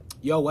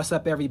Yo, what's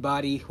up,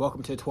 everybody?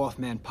 Welcome to the 12th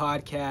Man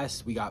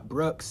Podcast. We got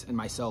Brooks and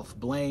myself,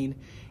 Blaine,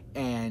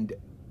 and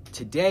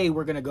today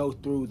we're going to go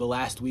through the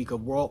last week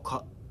of World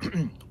Cup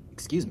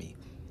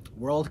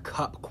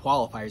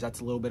qualifiers. That's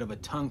a little bit of a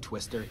tongue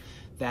twister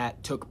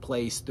that took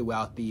place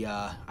throughout the,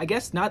 I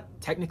guess not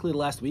technically the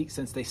last week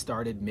since they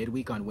started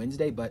midweek on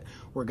Wednesday, but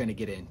we're going to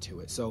get into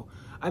it. So,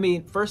 I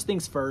mean, first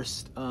things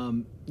first,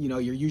 your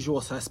usual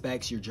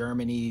suspects, your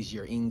Germanys,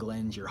 your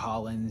Englands, your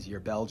Hollands, your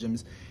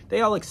Belgiums,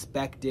 they all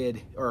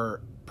expected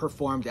or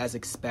performed as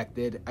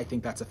expected. I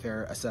think that's a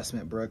fair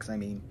assessment, Brooks. I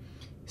mean,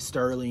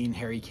 Sterling,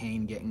 Harry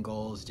Kane getting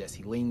goals,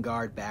 Jesse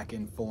Lingard back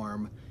in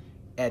form,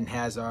 Eden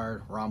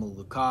Hazard, Romelu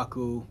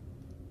Lukaku,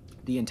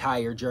 the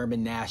entire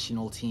German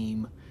national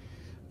team,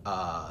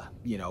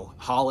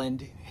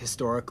 Holland,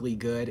 historically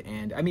good.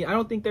 And I mean, I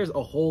don't think there's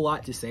a whole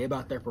lot to say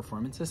about their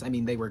performances. I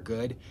mean, they were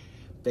good.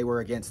 They were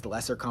against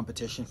lesser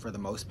competition for the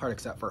most part,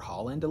 except for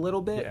Holland a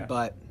little bit. Yeah.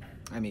 But,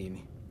 I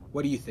mean,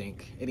 what do you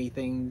think?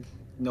 Anything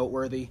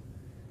noteworthy?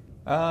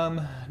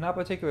 Not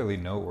particularly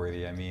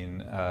noteworthy. I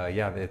mean,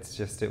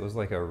 it was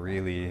like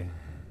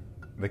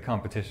the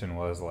competition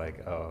was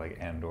like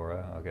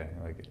Andorra. Okay.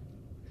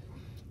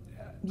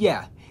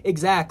 Yeah,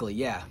 exactly.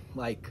 Yeah.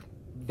 Like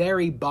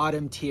very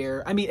bottom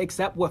tier. I mean,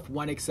 except with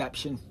one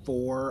exception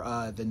for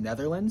the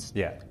Netherlands.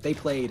 Yeah. They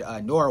played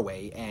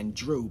Norway and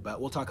drew,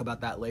 but we'll talk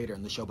about that later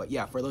in the show. But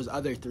yeah, for those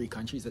other three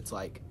countries, it's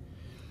like,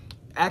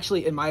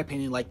 actually, in my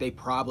opinion, like they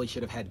probably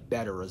should have had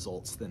better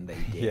results than they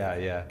did.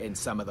 Yeah. In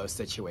some of those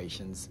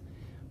situations.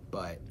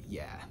 But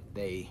yeah,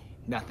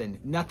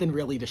 nothing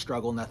really to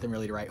struggle, nothing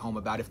really to write home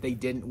about. If they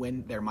didn't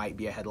win, there might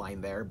be a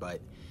headline there.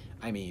 But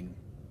I mean,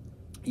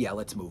 yeah,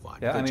 let's move on.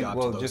 Yeah,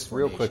 just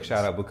real quick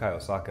shout out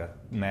Bukayo Saka,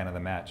 man of the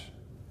match.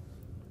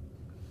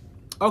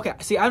 Okay,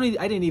 see, I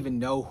didn't even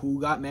know who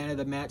got man of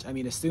the match. I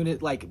mean, as soon as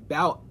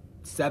about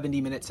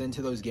 70 minutes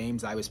into those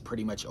games, I was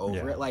pretty much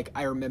over it. Like,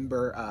 I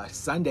remember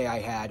Sunday I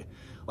had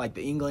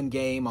the England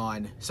game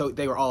on, so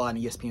they were all on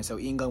ESPN. So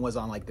England was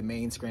on the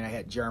main screen. I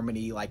had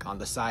Germany on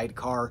the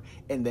sidecar,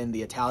 and then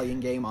the Italian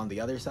game on the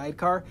other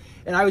sidecar.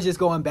 And I was just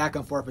going back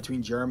and forth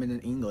between Germany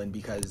and England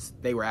because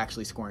they were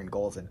actually scoring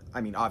goals. And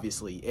I mean,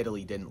 obviously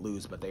Italy didn't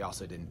lose, but they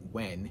also didn't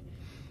win.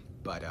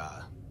 But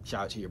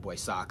shout out to your boy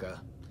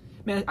Saka.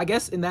 Man, I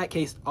guess in that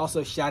case,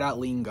 also shout out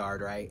Lingard,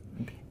 right?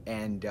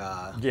 And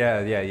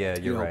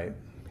you're right.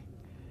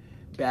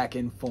 Back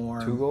in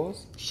form. 2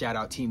 goals? Shout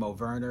out Timo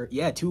Werner.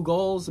 Yeah, 2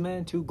 goals,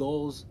 man. 2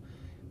 goals.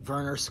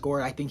 Werner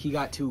scored. I think he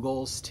got 2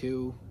 goals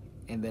too.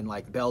 And then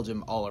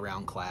Belgium all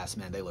around class,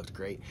 man. They looked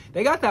great.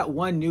 They got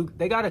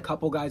they got a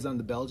couple guys on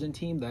the Belgian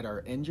team that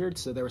are injured,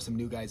 so there were some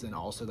new guys in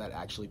also that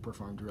actually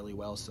performed really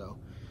well. So,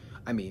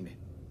 I mean,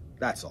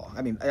 that's all.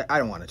 I mean, I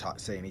don't want to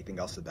say anything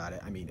else about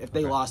it. I mean, if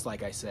they lost,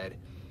 like I said,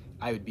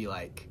 I would be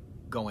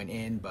going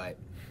in, but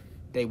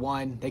they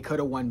won. They could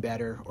have won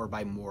better or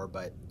by more,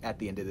 but at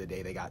the end of the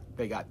day,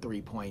 they got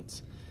 3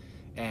 points.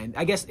 And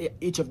I guess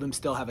each of them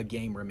still have a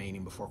game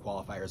remaining before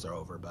qualifiers are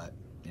over, but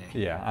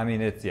yeah, I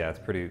mean, it's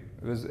pretty.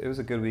 It was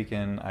a good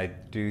weekend. I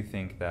do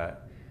think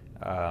that.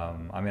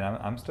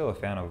 I'm still a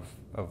fan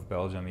of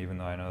Belgium, even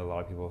though I know a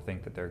lot of people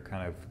think that their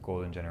kind of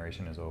golden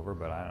generation is over.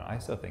 But I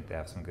still think they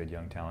have some good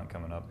young talent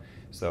coming up.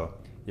 So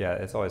yeah,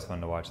 it's always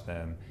fun to watch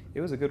them.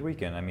 It was a good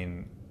weekend. I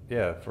mean,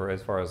 yeah, for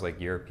as far as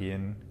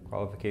European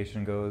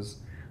qualification goes,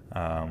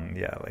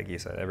 like you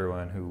said,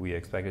 everyone who we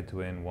expected to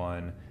win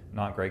won.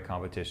 Not great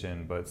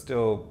competition, but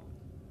still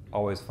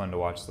always fun to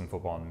watch some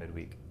football in the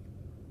midweek.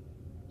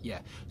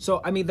 Yeah.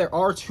 So, I mean, there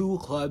are 2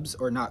 clubs,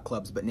 or not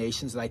clubs, but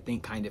nations that I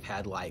think kind of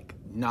had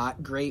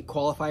not great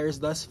qualifiers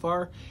thus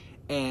far.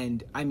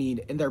 And I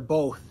mean, and they're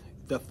both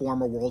the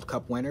former World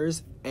Cup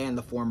winners and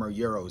the former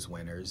Euros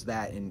winners.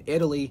 That in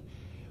Italy,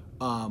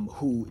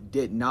 who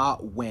did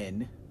not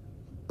win,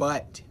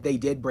 but they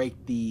did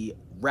break the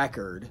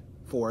record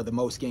for the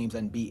most games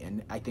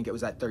unbeaten. I think it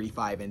was at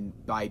 35,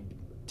 and by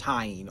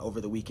tying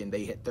over the weekend,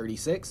 they hit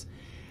 36.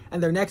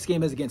 And their next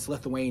game is against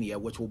Lithuania,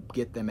 which will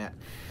get them at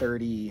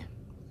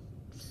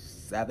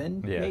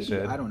 37,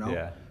 maybe? I don't know.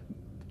 Yeah.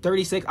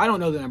 36, I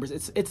don't know the numbers.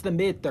 It's the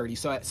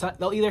mid-30s, so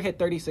they'll either hit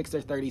 36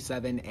 or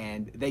 37,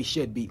 and they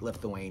should beat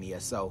Lithuania.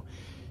 So,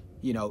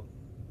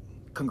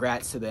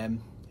 congrats to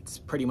them. It's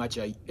pretty much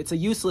a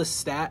useless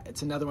stat.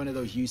 It's another one of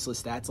those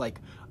useless stats,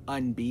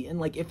 unbeaten.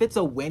 If it's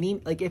a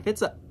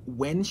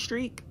win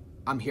streak,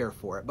 I'm here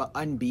for it. But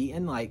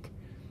unbeaten,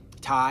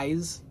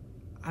 ties,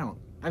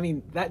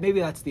 maybe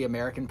that's the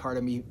American part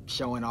of me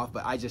showing off,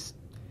 but I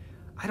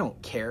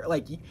don't care.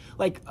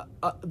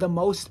 The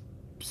most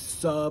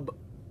sub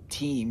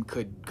team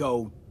could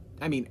go,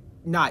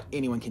 not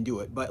anyone can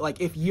do it,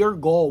 but if your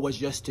goal was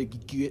just to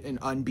get an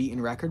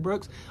unbeaten record,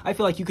 Brooks, I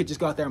feel like you could just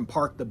go out there and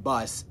park the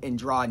bus and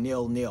draw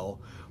 0-0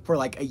 for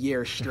a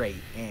year straight.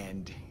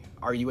 And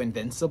are you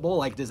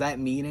invincible? Does that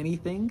mean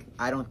anything?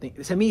 I don't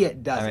think, to me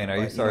it doesn't. Are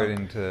you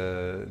starting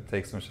to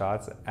take some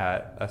shots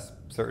at a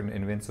certain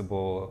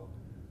invincible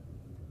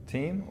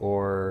team,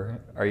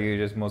 or are you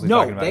just mostly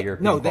talking about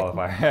European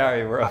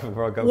qualifier?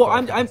 World Cup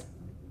qualifiers?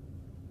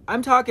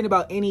 I'm talking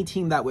about any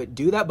team that would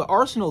do that. But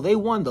Arsenal, they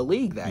won the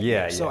league that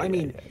year. So I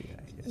mean,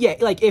 yeah,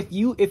 like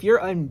if you're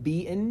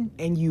unbeaten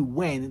and you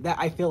win, that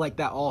I feel like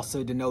that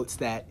also denotes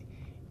that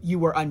you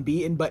were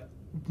unbeaten, but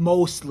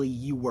mostly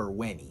you were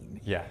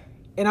winning. Yeah.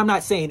 And I'm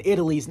not saying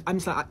I'm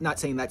not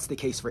saying that's the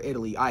case for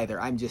Italy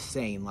either. I'm just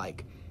saying,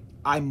 like,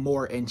 I'm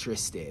more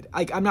interested.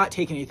 Like, I'm not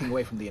taking anything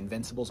away from the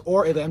Invincibles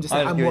or Italy. I'm just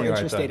saying I'm more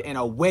interested in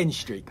a win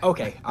streak.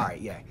 Okay, all right,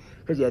 yeah.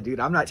 Because, yeah,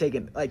 dude, I'm not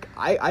taking, like,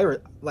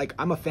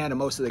 I'm a fan of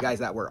most of the guys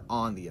that were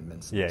on the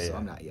Invincibles. Yeah, so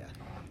I'm not,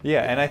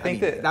 Yeah, and I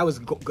think that was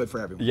good for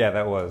everyone. Yeah,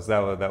 that was.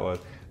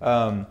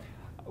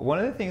 One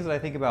of the things that I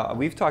think about,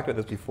 we've talked about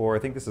this before, I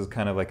think this is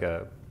kind of like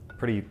a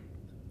pretty,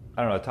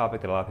 I don't know, a topic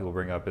that a lot of people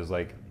bring up is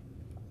like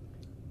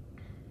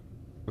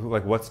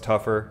what's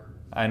tougher?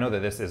 I know that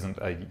this isn't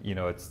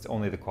it's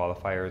only the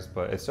qualifiers,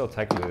 but it's still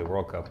technically the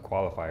World Cup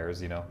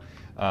qualifiers,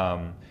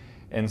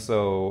 and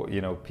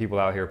so, people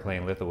out here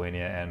playing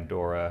Lithuania,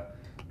 Andorra,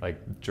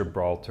 like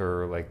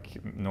Gibraltar,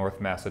 like North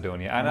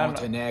Macedonia, and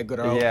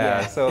Montenegro.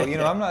 Yeah, so,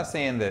 I'm not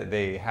saying that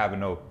they have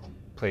no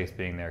place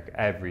being there.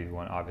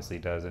 Everyone obviously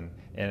does, and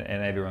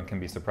everyone can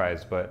be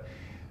surprised, but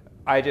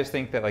I just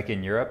think that, like,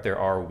 in Europe, there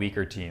are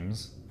weaker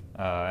teams,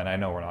 and I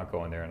know we're not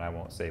going there, and I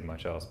won't say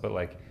much else, but,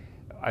 like,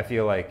 I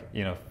feel like,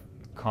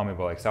 CONMEBOL,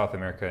 like South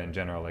America in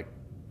general, like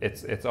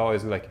it's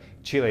always like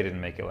Chile didn't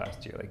make it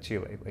last year, like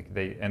Chile, like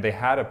they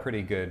had a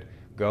pretty good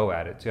go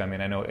at it too. I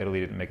mean, I know Italy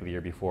didn't make it the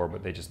year before,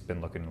 but they just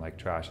been looking like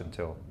trash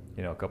until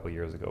a couple of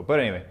years ago. But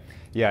anyway,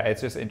 yeah,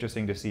 it's just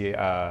interesting to see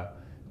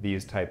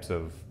these types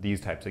of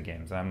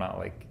games. And I'm not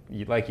like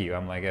you.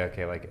 I'm like,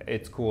 okay, like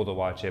it's cool to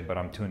watch it, but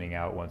I'm tuning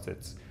out once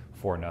it's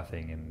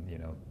 4-0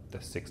 in the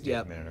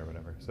 60th minute or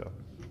whatever. So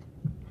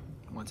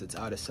once it's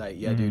out of sight,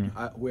 dude,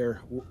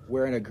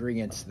 we're in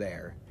agreement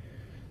there.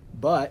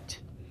 But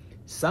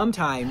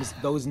sometimes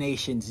those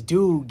nations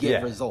do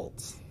get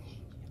results.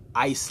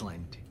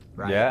 Iceland,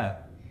 right? Yeah.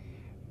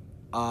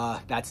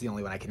 That's the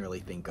only one I can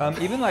really think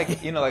of. Even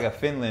like like a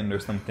Finland or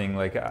something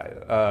like.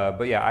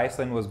 But yeah,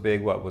 Iceland was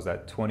big. What was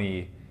that?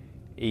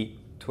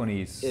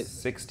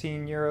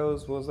 2016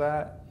 Euros was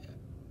that?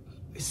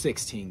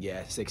 16,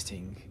 yeah,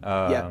 16.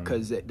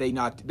 Because they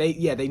knocked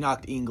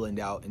England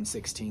out in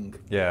 16.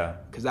 Yeah.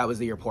 Because that was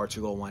the year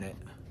Portugal won it.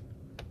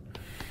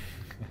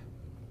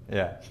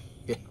 Yeah.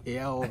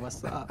 Yo,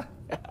 what's up?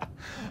 All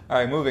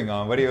right, moving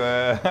on. What do you?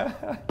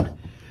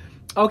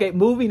 Okay,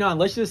 moving on.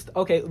 Let's just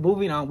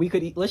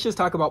let's just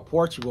talk about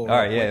Portugal. All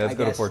right, let's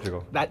go to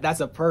Portugal. That's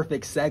a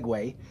perfect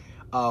segue.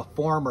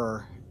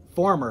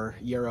 Former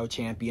Euro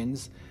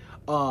champions.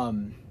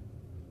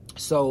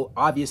 So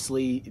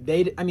obviously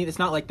it's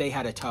not like they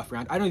had a tough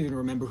round. I don't even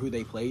remember who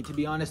they played, to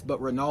be honest,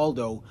 but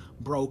Ronaldo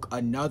broke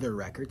another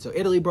record. So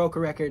Italy broke a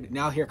record.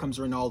 Now here comes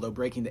Ronaldo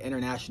breaking the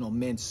international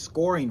men's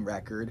scoring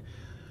record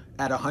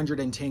at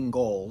 110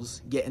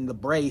 goals, getting the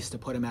brace to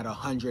put him at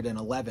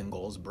 111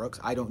 goals. Brooks,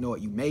 I don't know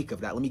what you make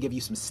of that. Let me give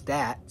you some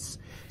stats.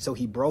 So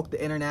he broke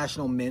the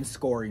international men's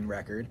scoring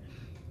record,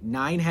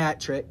 9 hat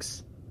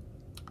tricks,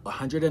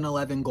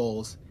 111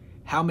 goals.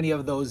 How many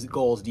of those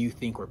goals do you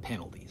think were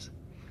penalties?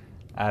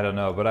 I don't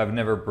know, but I've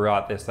never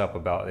brought this up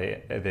about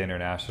the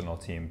international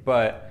team.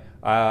 But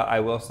I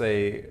will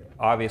say,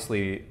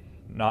 obviously,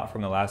 not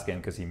from the last game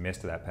because he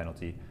missed that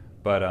penalty.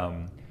 But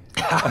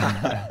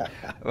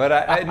but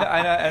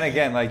and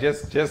again, like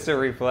just to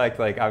reflect,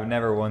 like I've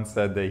never once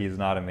said that he's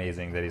not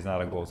amazing, that he's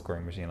not a goal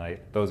scoring machine.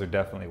 Like those are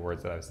definitely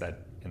words that I've said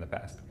in the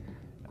past.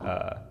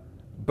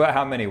 But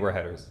how many were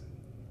headers?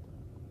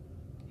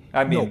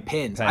 I mean, no,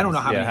 pins. I don't know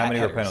how many. How many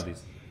headers were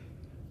penalties?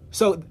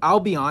 So I'll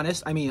be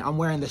honest. I mean, I'm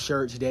wearing the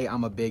shirt today.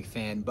 I'm a big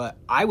fan, but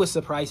I was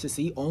surprised to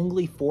see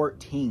only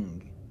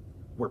 14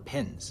 were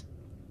pins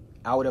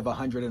out of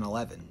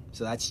 111.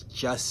 So that's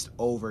just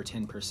over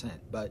 10%.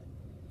 But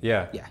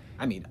yeah.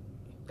 I mean,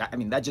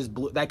 that just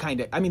blew. That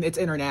kind of. I mean, it's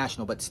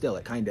international, but still,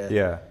 it kind of.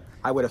 Yeah.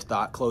 I would have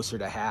thought closer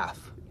to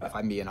half, if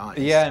I'm being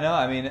honest. Yeah. No.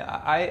 I mean,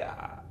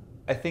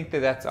 I think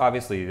that's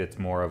obviously it's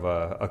more of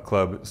a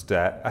club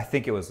stat. I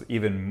think it was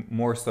even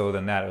more so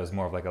than that. It was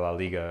more of like a La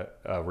Liga,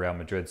 Real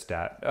Madrid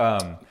stat.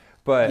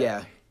 But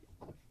yeah.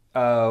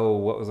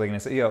 What was I going to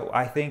say?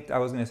 I think I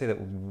was going to say that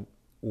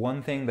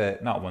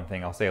not one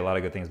thing. I'll say a lot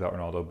of good things about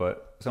Ronaldo,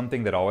 but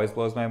something that always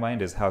blows my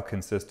mind is how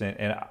consistent.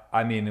 And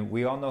I mean,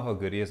 we all know how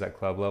good he is at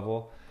club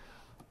level.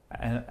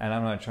 And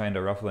I'm not trying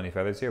to ruffle any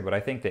feathers here, but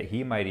I think that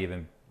he might.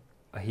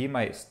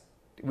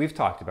 We've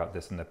talked about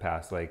this in the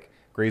past, like.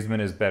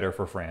 Griezmann is better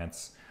for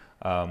France.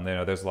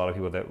 There's a lot of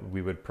people that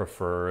we would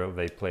prefer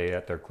they play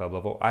at their club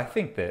level. I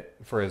think that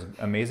for as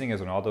amazing as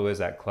Ronaldo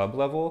is at club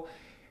level,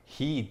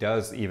 he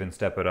does even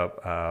step it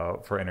up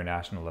for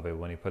international level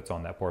when he puts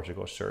on that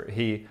Portugal shirt.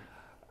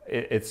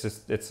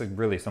 It's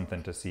really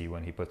something to see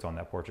when he puts on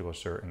that Portugal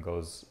shirt and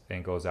goes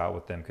out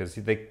with them, because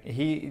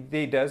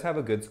he does have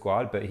a good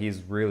squad, but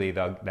he's really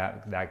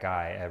that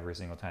guy every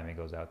single time he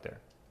goes out there.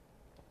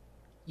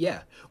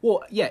 Yeah.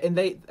 Well, yeah, and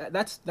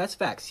that's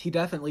facts. He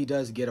definitely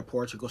does get a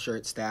Portugal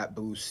shirt stat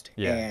boost.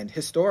 Yeah. And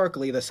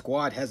historically the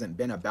squad hasn't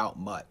been about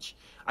much.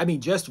 I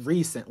mean, just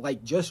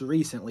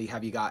recently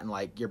have you gotten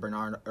like your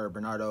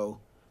Bernardo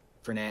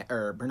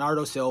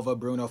Bernardo Silva,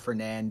 Bruno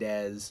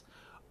Fernandes,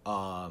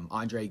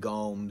 Andre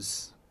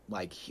Gomes.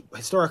 Like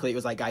historically, it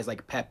was like guys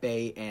like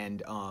Pepe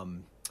and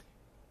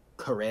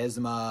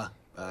Charisma.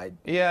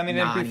 Yeah, I mean,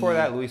 and Nani. before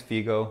that, Luis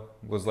Figo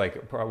was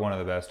like probably one of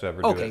the best to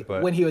ever do Okay, it.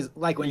 But when he was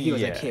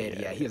a kid,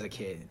 he was a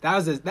kid. That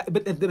was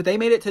but they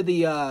made it to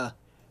the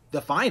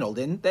final,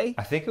 didn't they?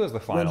 I think it was the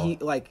final. When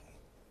he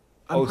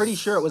I'm pretty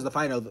sure it was the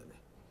final.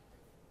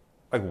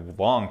 Like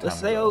a long time Let's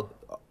say ago.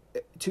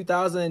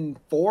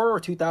 2004 or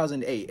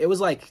 2008. It was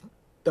like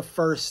the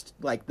first,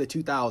 like the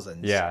 2000s.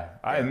 Yeah,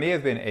 it may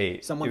have been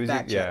 8. Someone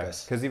fact check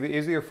us. Because it was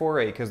either 4 or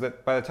 8. Because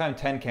by the time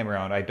 10 came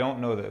around, I don't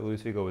know that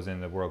Luis Figo was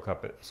in the World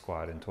Cup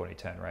squad in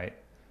 2010, right?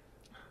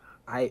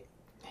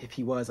 If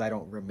he was, I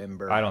don't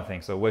remember. I don't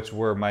think so. Which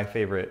were my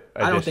favorite.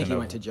 I don't think he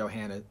went to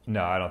Johanna.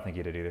 No, I don't think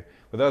he did either.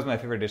 But that was my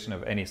favorite edition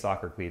of any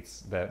soccer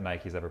cleats that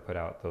Nike's ever put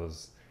out.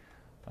 Those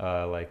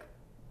like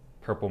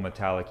purple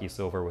metallic-y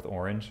silver with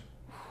orange.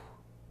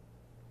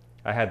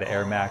 I had the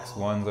Air Max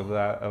ones of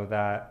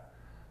that.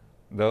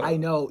 I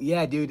know,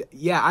 yeah, dude.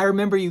 Yeah, I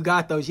remember you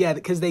got those. Yeah,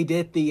 because they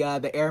did the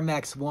Air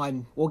Max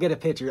 1. We'll get a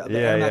picture of the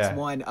Air Max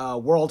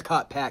 1 World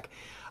Cup pack.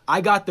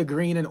 I got the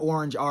green and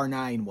orange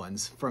R9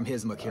 ones from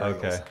his materials.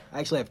 Okay. I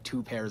actually have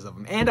 2 pairs of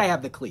them, and I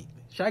have the cleat.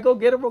 Should I go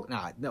get them?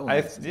 Nah, no.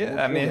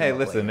 I mean, hey,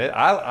 listen,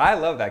 I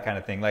love that kind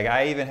of thing. Like,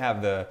 I even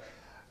have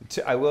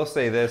I will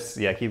say this.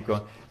 Yeah, keep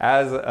going.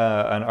 As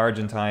an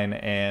Argentine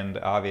and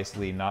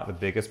obviously not the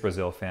biggest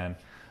Brazil fan,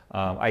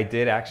 I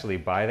did actually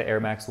buy the Air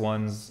Max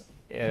ones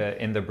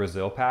in the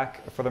Brazil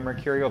pack for the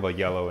Mercurial, the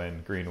yellow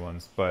and green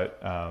ones. But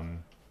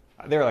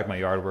they're like my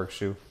yard work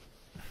shoe.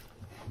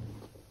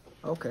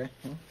 Okay.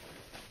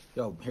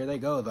 Yo, here they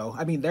go though.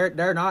 I mean,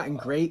 they're not in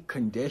great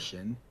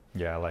condition.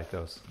 Yeah, I like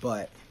those.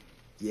 But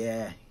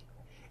yeah,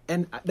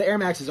 and the Air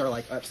Maxes are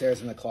like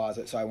upstairs in the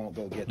closet, so I won't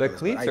go get the those.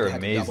 cleats are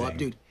amazing,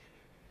 dude.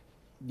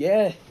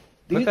 Yeah,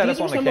 these are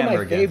some of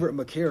my favorite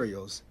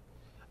materials.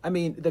 I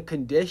mean, the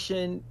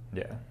condition.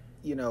 Yeah.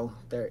 You know,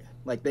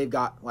 they've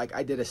got like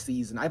I did a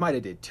season. I might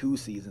have did 2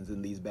 seasons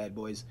in these bad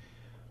boys,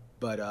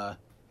 but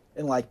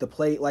and like the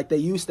plate, like they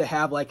used to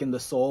have like in the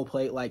sole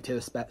plate, like to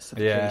the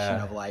specification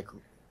of like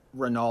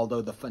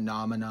Ronaldo the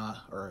Fenomeno,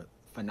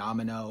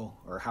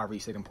 or however you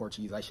say it in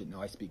Portuguese. I should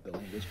know. I speak the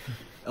language.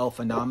 El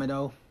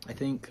Fenomeno, I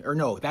think, or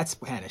no, that's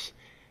Spanish.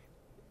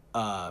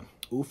 O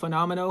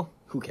Fenomeno.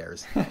 Who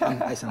cares?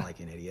 I sound like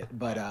an idiot,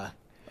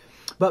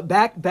 But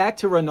back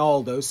to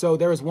Ronaldo. So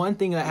there was one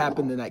thing that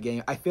happened in that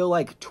game. I feel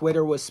like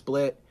Twitter was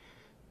split,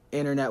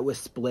 internet was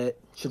split.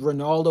 Should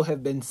Ronaldo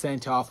have been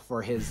sent off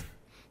for his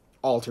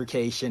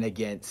altercation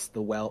against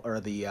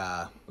was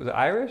it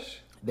Irish?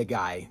 The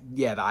guy,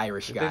 yeah, the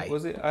Irish guy.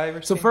 Was it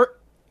Irish? So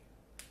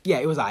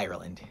it was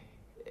Ireland.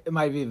 It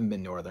might have even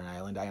been Northern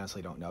Ireland. I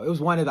honestly don't know.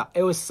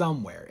 It was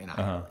somewhere in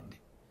Ireland.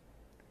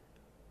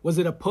 Was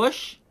it a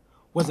push?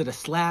 Was it a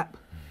slap?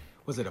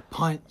 Was it a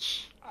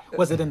punch?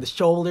 Was it in the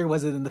shoulder?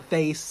 Was it in the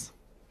face?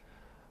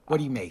 What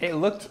do you make? It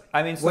looked.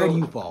 I mean, so where do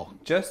you fall?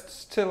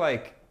 Just to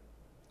like,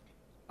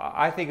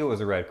 I think it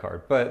was a red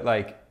card, but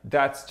like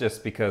that's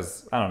just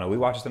because I don't know. We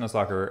watch this in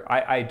soccer.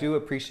 I do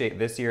appreciate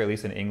this year, at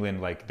least in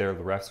England, like the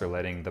refs are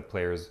letting the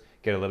players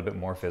get a little bit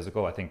more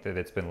physical. I think that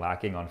it's been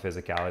lacking on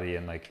physicality,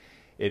 and like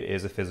it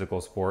is a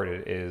physical sport.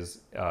 It is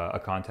a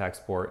contact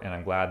sport, and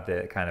I'm glad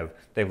that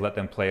they've let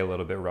them play a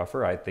little bit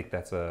rougher. I think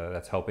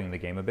that's helping the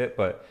game a bit,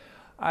 but.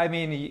 I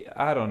mean,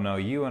 I don't know.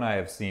 You and I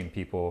have seen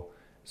people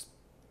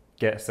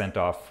get sent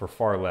off for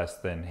far less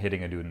than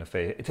hitting a dude in the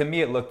face. To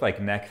me, it looked like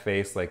neck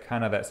face, like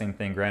kind of that same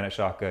thing. Granit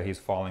Xhaka, he's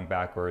falling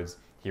backwards.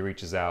 He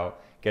reaches out,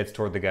 gets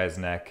toward the guy's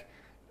neck.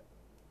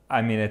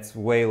 I mean, it's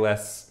way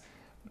less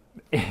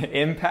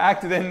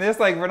impact than this.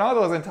 Like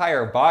Ronaldo's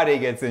entire body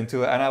gets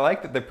into it, and I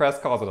like that the press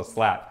calls it a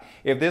slap.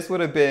 If this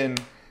would have been,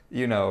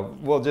 you know,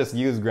 we'll just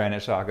use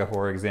Granit Xhaka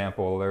for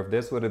example, or if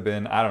this would have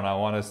been, I don't know, I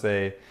want to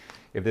say.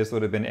 If this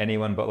would have been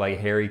anyone but like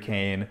Harry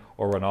Kane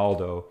or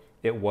Ronaldo,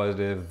 it would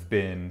have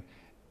been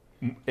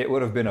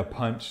a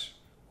punch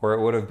or it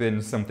would have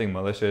been something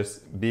malicious.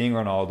 Being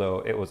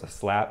Ronaldo, it was a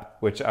slap,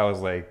 which I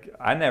was like,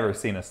 I never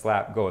seen a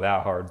slap go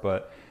that hard.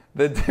 But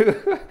the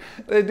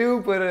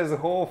dude put his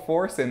whole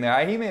force in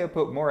there. He may have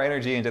put more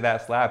energy into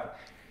that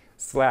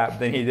slap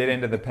than he did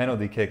into the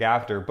penalty kick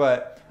after.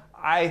 But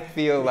I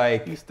feel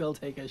like you still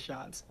take his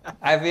shots.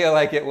 I feel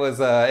like it was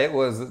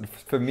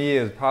for me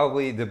is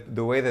probably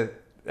the way that.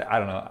 I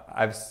don't know.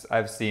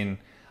 I've seen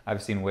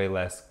way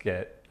less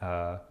get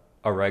a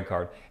red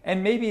card,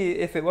 and maybe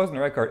if it wasn't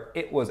a red card,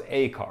 it was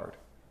a card.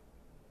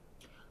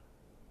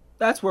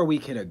 That's where we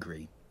can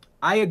agree.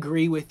 I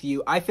agree with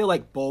you. I feel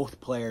like both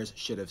players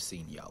should have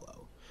seen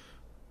yellow.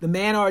 The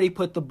man already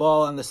put the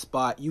ball on the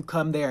spot. You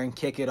come there and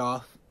kick it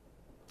off.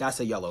 That's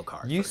a yellow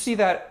card. You see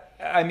that?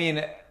 I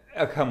mean,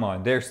 come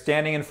on. They're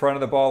standing in front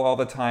of the ball all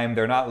the time.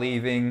 They're not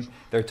leaving.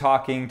 They're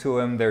talking to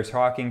him. They're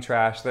talking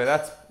trash.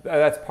 That's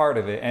part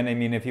of it. And I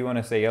mean, if you want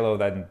to say yellow,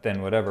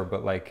 then whatever.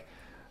 But like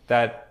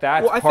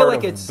that's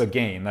part of the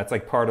game. That's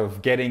like part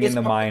of getting in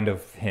the mind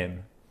of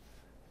him,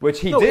 which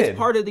he did. It's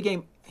part of the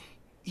game.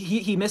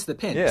 he missed the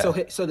pin.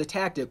 Yeah. So the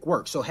tactic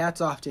worked. So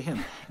hats off to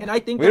him. And I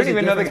think We don't there's a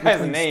even know the difference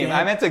guy's between name.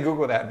 I meant to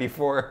Google that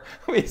before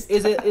we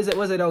started.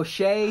 was it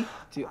O'Shea?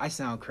 Dude, I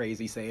sound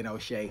crazy saying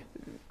O'Shea.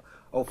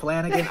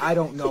 O'Flanagan? I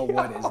don't know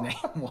what his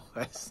name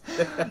was.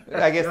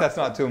 I guess that's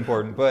not too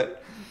important.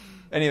 But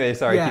anyway,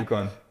 sorry, Yeah. keep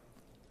going.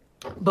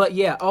 But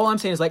yeah, all I'm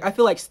saying is like I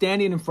feel like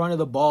standing in front of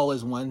the ball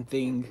is one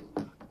thing.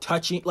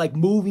 Touching, like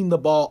moving the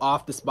ball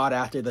off the spot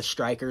after the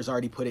striker's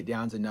already put it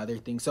down is another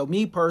thing. So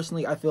me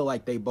personally, I feel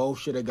like they both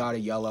should have got a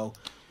yellow.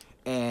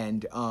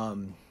 And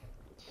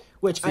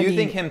which So you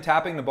think him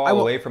tapping the ball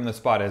away from the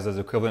spot is as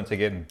equivalent to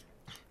getting?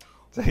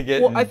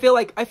 Well, I feel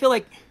like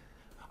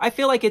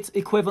it's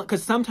equivalent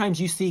because sometimes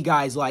you see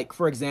guys like,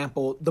 for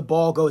example, the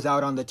ball goes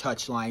out on the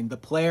touchline. The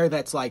player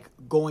that's like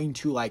going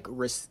to like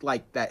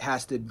that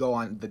has to go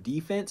on the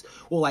defense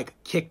will like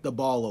kick the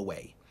ball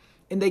away,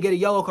 and they get a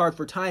yellow card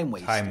for time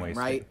wasting.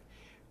 Right?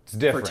 It's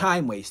different. For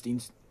time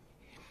wasting.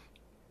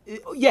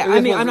 Yeah,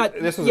 I'm not.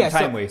 This wasn't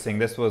time wasting.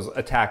 This was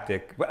a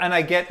tactic, and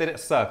I get that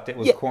it sucked. It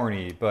was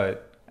corny,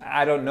 but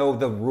I don't know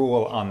the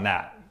rule on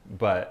that.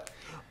 But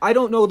I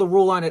don't know the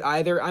rule on it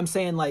either. I'm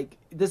saying like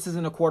this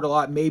isn't a quarter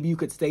lot. Maybe you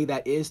could say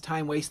that is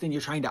time wasting.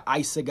 You're trying to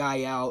ice a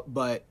guy out,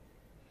 but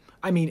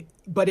I mean,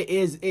 but it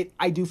is.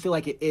 I do feel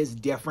like it is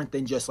different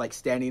than just like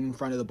standing in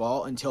front of the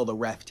ball until the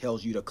ref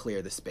tells you to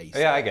clear the space.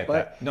 Yeah, I get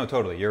that. No,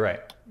 totally. You're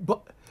right.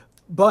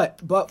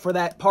 But for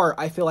that part,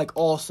 I feel like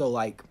also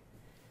like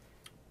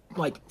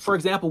for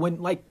example,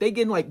 when like they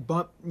get like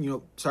bump,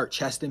 start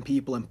chesting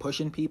people and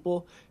pushing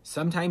people,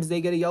 sometimes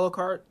they get a yellow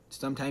card,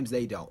 sometimes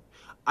they don't.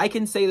 I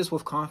can say this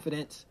with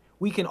confidence.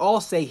 We can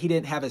all say he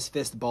didn't have his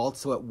fist balled,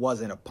 so it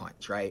wasn't a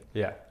punch, right?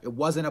 Yeah. It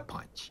wasn't a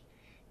punch.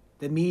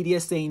 The media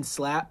saying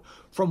slap.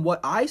 From what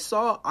I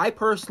saw, I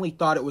personally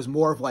thought it was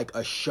more of like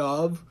a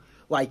shove,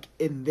 like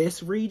in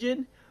this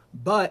region,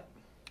 but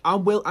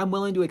I'm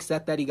willing to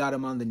accept that he got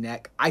him on the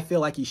neck. I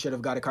feel like he should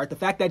have got a card. The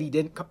fact that he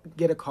didn't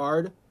get a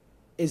card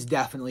is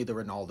definitely the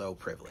Ronaldo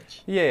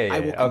privilege. Yeah, I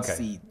will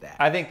concede that.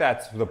 I think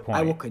that's the point.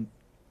 I will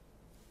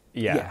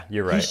Yeah,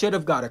 you're right. He should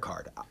have got a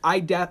card.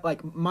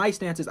 My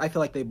stance is I feel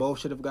like they both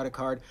should have got a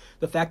card.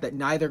 The fact that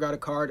neither got a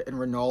card and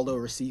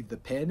Ronaldo received the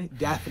pin,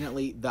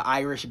 definitely the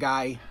Irish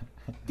guy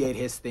did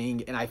his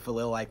thing, and I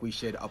feel like we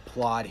should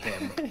applaud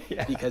him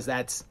because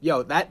that's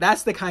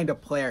the kind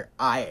of player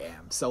I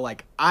am. So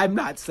like I'm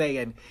not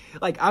saying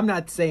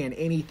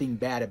anything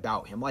bad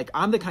about him. Like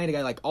I'm the kind of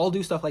guy like I'll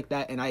do stuff like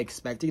that and I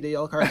expect to get a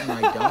yellow card and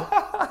I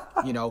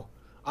don't.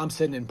 I'm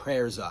sending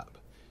prayers up.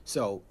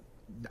 So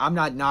I'm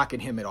not knocking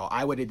him at all.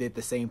 I would have did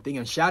the same thing.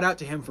 And shout out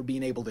to him for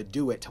being able to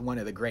do it to one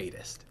of the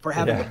greatest, for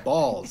having the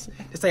balls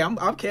to say, I'm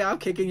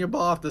kicking your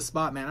ball off the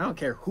spot, man. I don't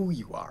care who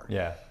you are.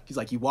 Yeah. He's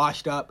like, you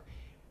washed up.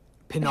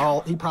 He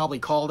probably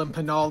called him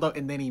Pinaldo,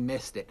 and then he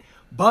missed it.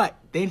 But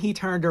then he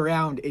turned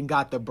around and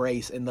got the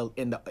brace in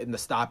the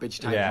stoppage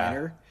time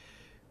winner.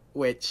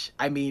 Which,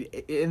 I mean,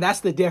 and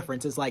that's the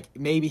difference. It's like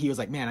maybe he was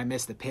like, man, I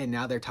missed the pin.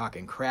 Now they're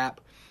talking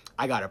crap.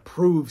 I got to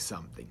prove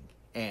something.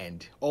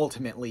 And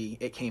ultimately,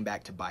 it came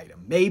back to bite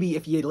him. Maybe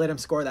if you had let him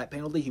score that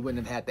penalty, he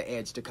wouldn't have had the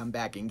edge to come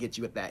back and get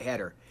you with that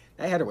header.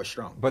 That header was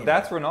strong. But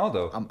that's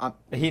Ronaldo.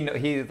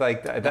 He's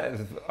like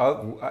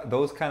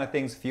those kind of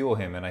things fuel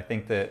him, and I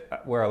think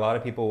that where a lot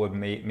of people would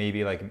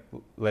maybe like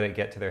let it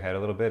get to their head a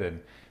little bit and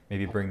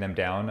maybe bring them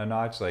down a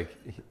notch, like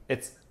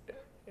it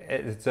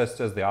just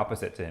does the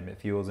opposite to him. It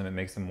fuels him. It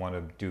makes him want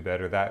to do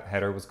better. That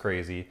header was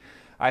crazy.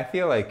 I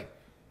feel like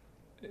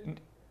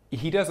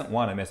he doesn't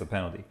want to miss a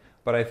penalty.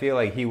 But I feel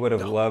like he would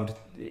have loved.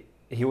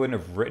 He wouldn't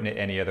have written it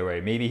any other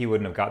way. Maybe he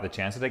wouldn't have got the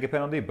chance to take a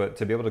penalty, but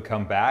to be able to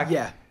come back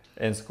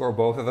and score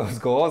both of those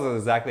goals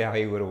is exactly how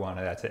he would have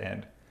wanted that to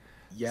end.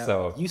 Yeah.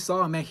 So you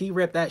saw him, man. He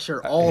ripped that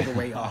shirt all the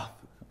way off.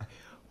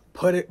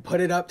 Put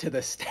it up to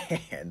the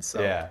stand.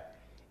 So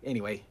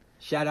anyway,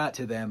 shout out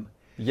to them.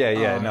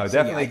 Yeah. No,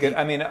 definitely good.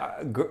 I mean,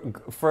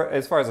 for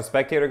as far as a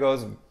spectator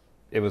goes,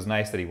 it was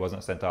nice that he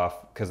wasn't sent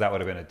off because that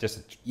would have been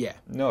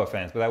no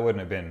offense, but that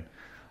wouldn't have been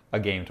a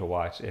game to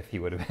watch if he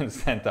would have been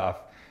sent off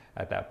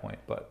at that point.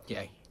 But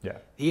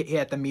he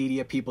had the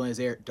media people in his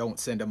ear. Don't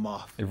send him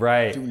off.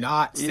 Right. Do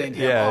not send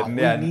him off.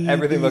 Yeah.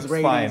 Everything looks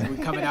fine.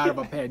 We're coming out of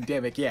a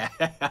pandemic. Yeah.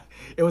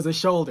 It was a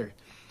shoulder.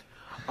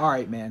 All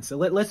right, man. So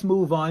let's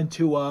move on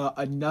to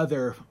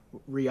another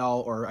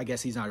Real, or I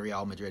guess he's not a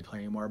Real Madrid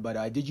player anymore.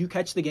 But did you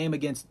catch the game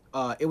against?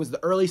 It was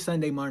the early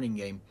Sunday morning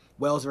game,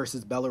 Wales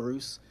versus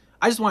Belarus.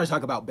 I just want to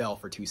talk about Bell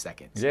for 2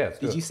 seconds. Yeah.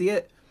 Did you see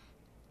it?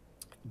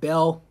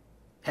 Bell.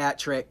 Hat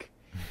trick.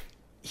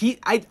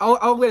 All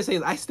I'm going to say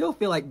is I still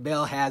feel like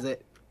Bell has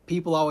it.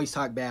 People always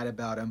talk bad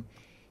about him.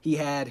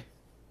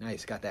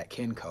 Nice, got that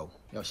Kenco.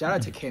 Yo, shout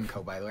out to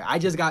Kenco, by the way.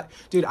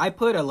 I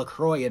put a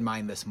LaCroix in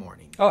mine this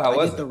morning. Oh, how was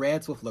it? I did the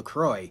Reds with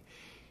LaCroix.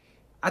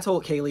 I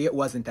told Kaylee it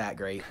wasn't that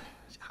great.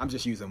 I'm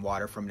just using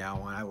water from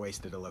now on. I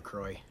wasted a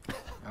LaCroix.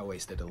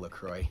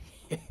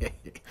 It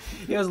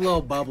was a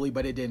little bubbly,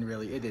 but it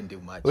didn't do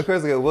much. Look,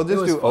 we'll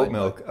just do oat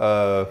milk,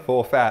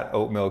 full fat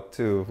oat milk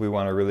too, if we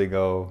want to really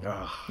go.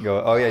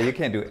 Oh yeah, you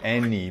can't do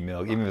any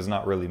milk, even if it's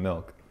not really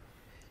milk.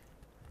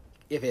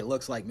 If it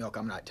looks like milk,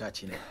 I'm not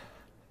touching it.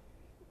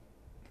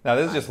 Now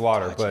this is just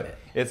water, touching but it.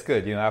 it's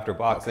good. You know, after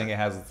boxing, it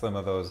has some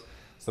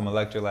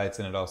electrolytes,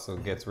 and it also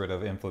gets rid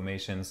of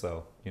inflammation.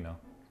 So you know.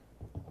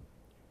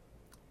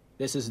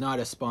 This is not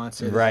a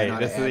sponsor. This Right. Is not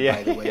This an is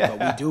ad, by the way, but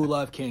we do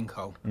love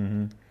Kinko.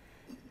 Mm-hmm.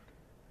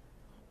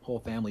 Whole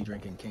family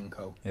drinking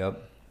Kinko.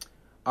 Yep.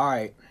 All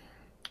right.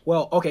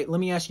 Well, okay. Let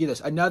me ask you this.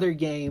 Another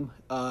game.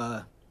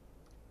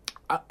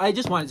 I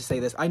just wanted to say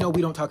this. I know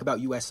we don't talk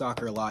about U.S.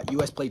 soccer a lot.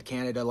 U.S. played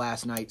Canada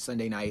last night,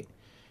 Sunday night,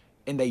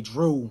 and they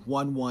drew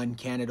 1-1.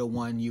 Canada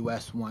won,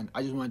 U.S. won.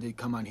 I just wanted to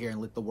come on here and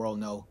let the world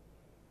know.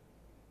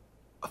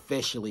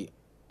 Officially,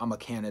 I'm a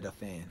Canada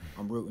fan.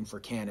 I'm rooting for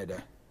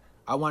Canada.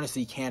 I want to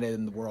see Canada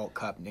in the World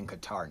Cup in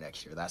Qatar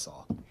next year. That's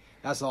all.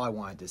 That's all I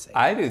wanted to say.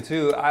 I do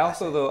too. I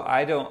also, though,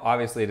 I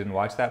didn't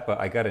watch that, but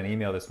I got an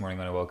email this morning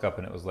when I woke up,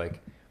 and it was like,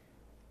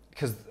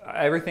 because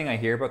everything I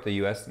hear about the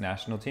U.S.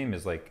 national team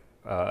is like,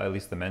 at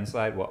least the men's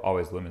side, well,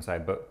 always the women's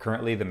side, but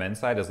currently the men's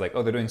side is like,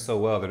 oh, they're doing so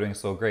well, they're doing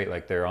so great,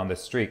 like they're on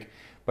this streak.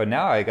 But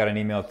now I got an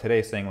email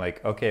today saying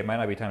like, okay, it might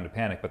not be time to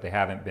panic, but they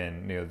haven't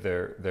been, you know,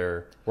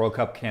 their World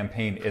Cup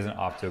campaign isn't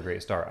off to a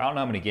great start. I don't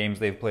know how many games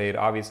they've played.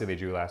 Obviously they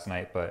drew last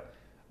night, but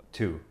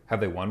 2. Have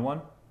they won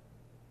one?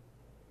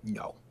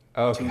 No.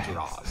 Okay. 2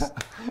 draws.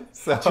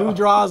 So 2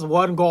 draws,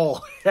 1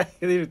 goal.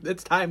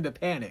 It's time to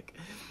panic.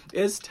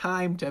 It's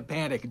time to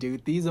panic,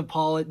 dude. These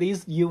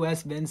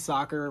U.S. men's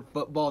soccer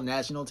football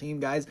national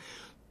team guys,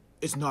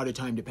 it's not a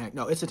time to panic.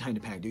 No, it's a time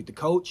to panic, dude. The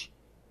coach,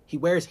 he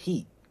wears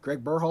heat.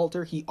 Greg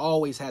Berhalter, he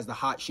always has the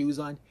hot shoes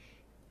on.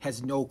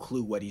 Has no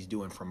clue what he's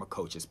doing from a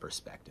coach's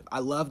perspective. I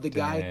love the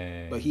guy,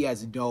 Dang. but he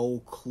has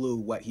no clue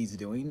what he's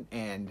doing,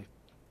 and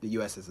the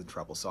U.S. is in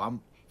trouble. So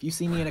if you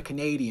see me in a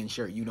Canadian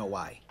shirt, you know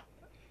why.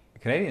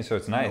 Canadian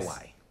shirt's nice. You know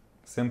why.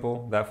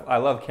 Simple. I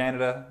love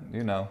Canada.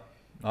 You know,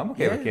 I'm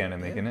okay with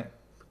Canada making it.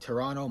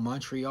 Toronto,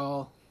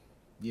 Montreal,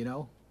 you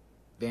know,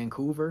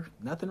 Vancouver.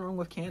 Nothing wrong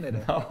with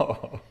Canada.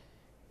 No.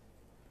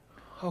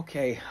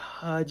 Okay,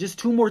 just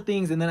 2 more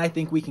things, and then I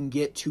think we can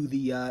get to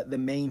the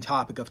main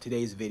topic of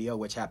today's video,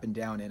 which happened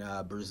down in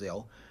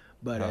Brazil.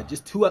 But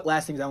just 2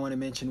 last things I want to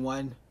mention.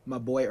 One, my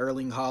boy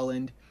Erling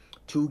Haaland,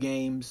 2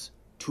 games,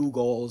 2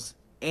 goals,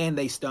 and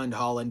they stunned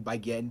Holland by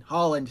getting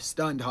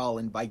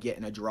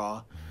a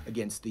draw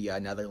against the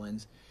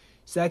Netherlands.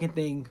 Second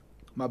thing,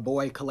 my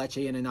boy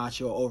Kelechi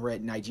Iheanacho over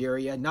at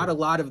Nigeria. Not a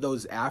lot of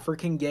those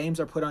African games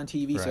are put on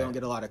TV, so they don't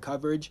get a lot of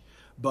coverage.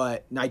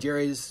 But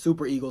Nigeria's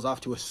Super Eagles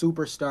off to a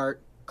super start.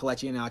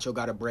 Kelechi Iheanacho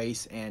got a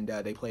brace, and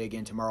they play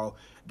again tomorrow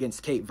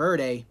against Cape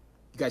Verde.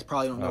 You guys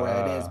probably don't know where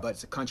that is, but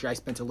it's a country I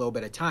spent a little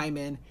bit of time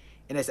in.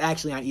 And it's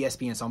actually on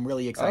ESPN, so I'm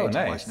really excited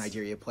to watch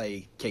Nigeria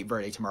play Cape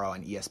Verde tomorrow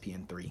on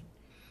ESPN3.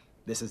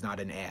 This is not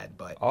an ad,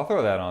 but I'll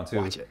throw that on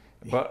too. Watch it.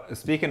 But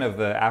speaking of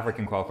the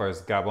African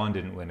qualifiers, Gabon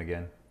didn't win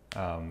again,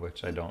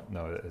 which I don't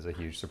know is a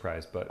huge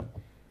surprise, but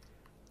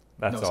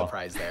that's all. No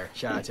surprise there.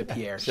 Shout out to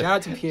Pierre. Shout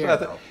out to Pierre.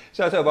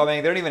 Shout out to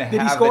Aubameyang. They don't even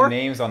have the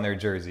names on their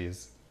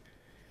jerseys.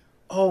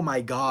 Oh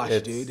my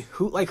gosh, dude!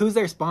 Who's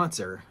their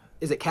sponsor?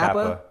 Is it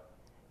Kappa?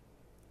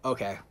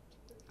 Okay,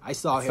 I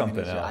saw him in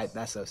his shirt.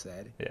 That's so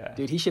sad. Yeah,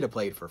 dude, he should have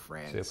played for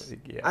France.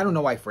 I don't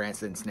know why France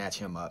didn't snatch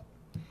him up.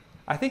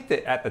 I think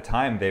that at the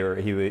time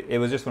it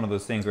was just one of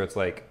those things where it's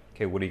like,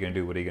 okay, what are you gonna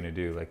do? What are you gonna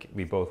do? Like,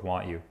 we both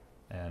want you,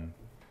 and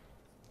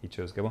he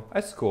chose Gabon.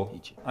 That's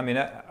cool. I mean,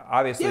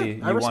 obviously,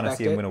 you want to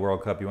see him win a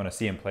World Cup. You want to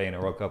see him play in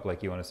a World Cup,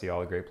 like you want to see all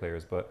the great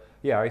players. But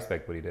yeah, I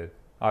respect what he did.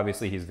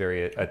 Obviously, he's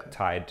very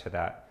tied to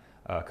that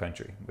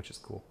country, which is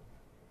cool.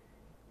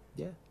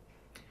 Yeah.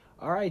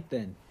 All right,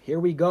 then. Here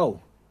we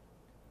go.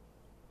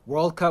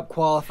 World Cup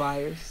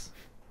qualifiers.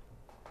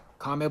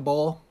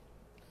 CONMEBOL,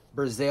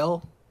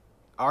 Brazil,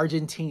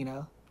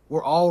 Argentina.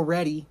 We're all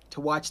ready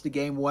to watch the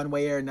game one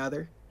way or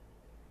another.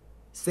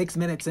 6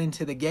 minutes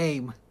into the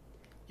game,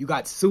 you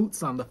got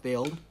suits on the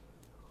field.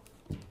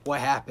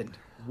 What happened?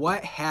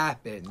 What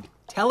happened?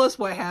 Tell us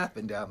what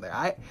happened down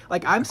there.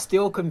 I'm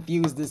still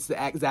confused as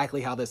to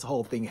exactly how this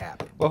whole thing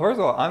happened. Well, first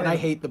of all, I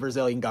hate the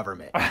Brazilian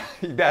government.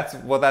 That's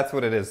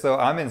what it is. So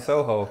I'm in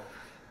Soho,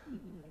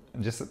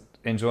 just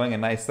enjoying a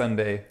nice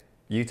Sunday.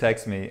 You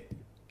text me,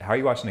 how are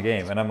you watching the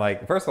game? And I'm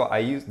like, first of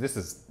all, this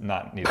is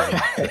not needed.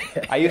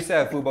 I used to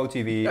have Fubo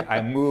TV.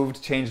 I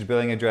moved, changed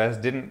billing address,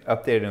 didn't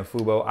update it in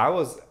Fubo. I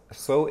was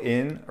so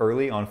in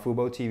early on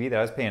Fubo TV that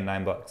I was paying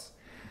 $9.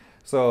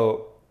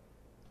 So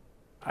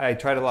I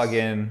tried to log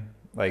in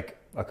like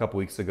a couple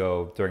weeks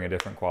ago during a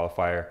different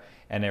qualifier,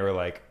 and they were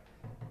like,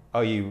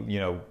 oh, you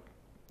know,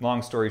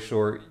 long story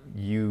short,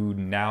 you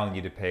now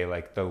need to pay,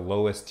 like, the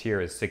lowest tier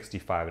is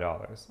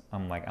 $65.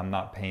 I'm like, I'm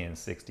not paying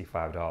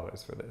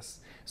 $65 for this.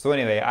 So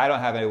anyway, I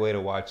don't have any way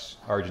to watch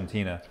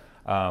Argentina,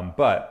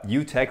 but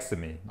you texted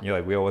me. You're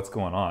like, Will, what's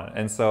going on?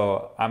 And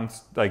so I'm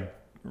like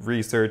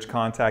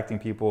contacting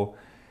people.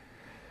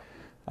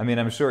 I mean,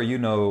 I'm sure you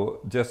know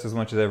just as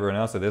much as everyone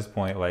else at this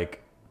point,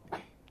 like,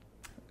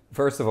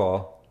 first of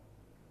all,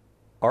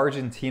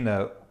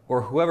 Argentina,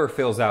 or whoever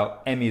fills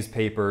out Emmy's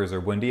papers or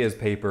Buendia's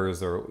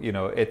papers, or, you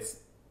know, it's,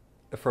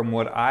 from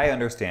what I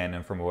understand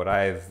and from what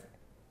I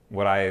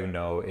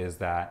know, is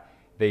that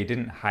they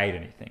didn't hide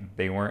anything.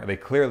 They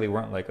clearly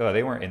weren't like, oh,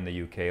 they weren't in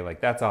the UK. Like,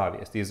 that's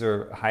obvious. These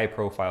are high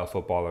profile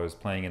footballers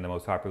playing in the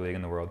most popular league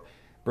in the world.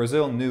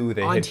 Brazil knew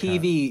they on had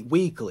TV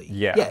weekly.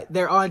 Yeah,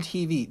 they're on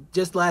TV.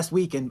 Just last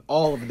weekend,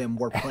 all of them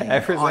were playing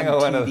every on single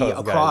one of TV those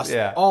across guys,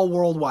 yeah. all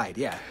worldwide.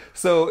 Yeah.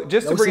 So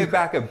just No to bring secret. it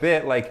back a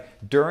bit,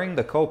 like during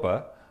the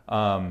Copa,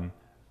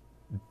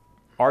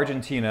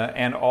 Argentina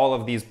and all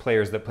of these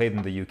players that played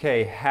in the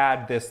UK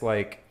had this,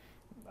 like,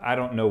 I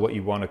don't know what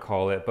you want to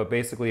call it, but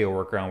basically a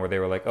workaround where they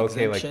were like,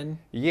 okay, Exemption? like,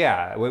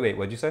 yeah, wait,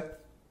 what'd you say?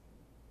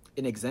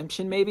 An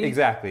exemption, maybe?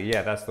 Exactly,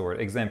 yeah, that's the word,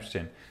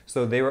 exemption.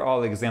 So they were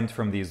all exempt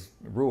from these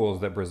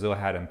rules that Brazil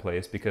had in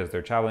place because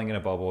they're traveling in a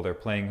bubble, they're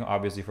playing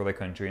obviously for their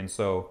country, and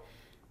so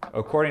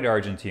according to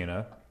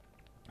Argentina,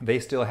 they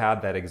still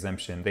had that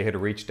exemption. They had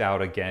reached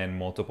out again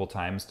multiple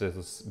times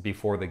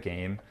before the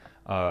game,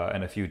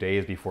 and a few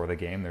days before the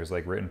game. There's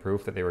like written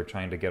proof that they were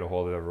trying to get a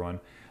hold of everyone.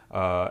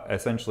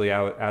 Essentially,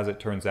 as it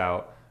turns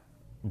out,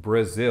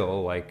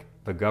 Brazil, like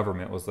the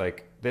government, was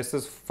like, this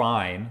is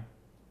fine.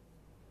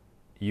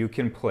 You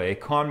can play.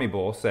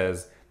 CONMEBOL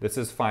says this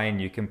is fine.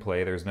 You can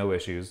play. There's no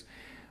issues.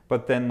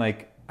 But then,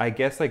 like, I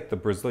guess like the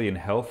Brazilian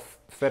Health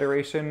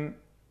Federation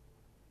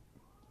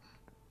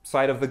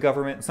side of the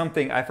government,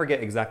 something, I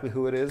forget exactly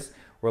who it is,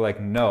 we're like,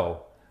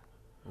 no,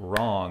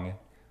 wrong.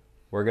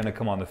 We're going to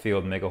come on the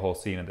field and make a whole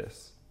scene of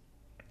this.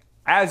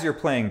 As you're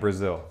playing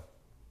Brazil,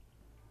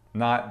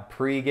 not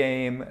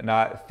pre-game,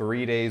 not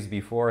 3 days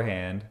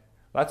beforehand.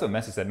 That's what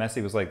Messi said.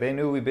 Messi was like, they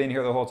knew we've been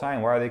here the whole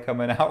time. Why are they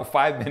coming out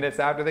 5 minutes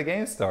after the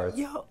game starts?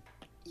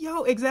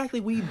 Yo,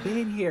 exactly. We've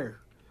been here.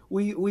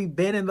 We've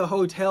been in the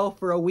hotel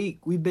for a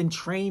week. We've been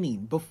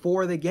training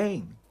before the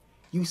game.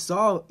 You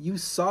saw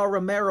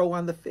Romero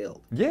on the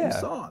field. Yeah. You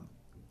saw him.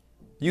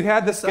 You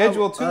had the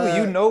schedule too.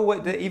 You know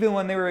what? Even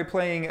when they were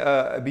playing,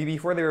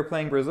 before they were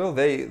playing Brazil,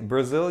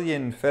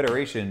 Brazilian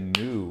Federation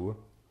knew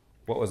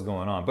what was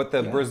going on. But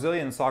the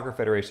Brazilian Soccer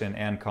Federation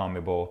and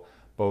CONMEBOL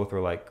both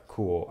were like,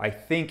 cool. I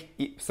think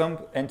some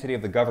entity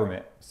of the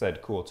government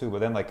said cool too, but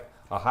then like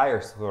a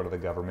higher sort of the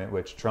government,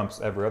 which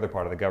trumps every other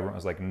part of the government,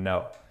 was like,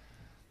 no.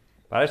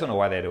 But I just don't know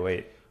why they had to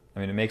wait. I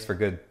mean, it makes for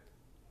good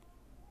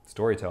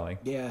storytelling.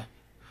 Yeah.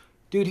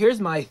 Dude,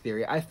 here's my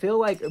theory. I feel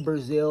like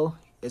Brazil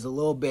is a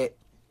little bit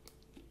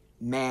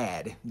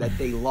mad that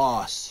they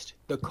lost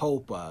the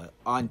Copa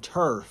on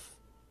turf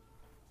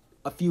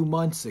a few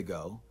months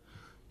ago.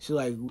 So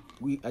like,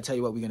 I tell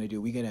you what we're gonna do.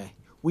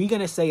 We're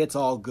gonna say it's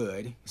all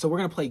good. So we're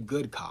gonna play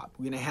good cop.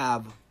 We're gonna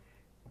have,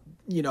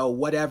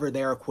 whatever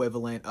their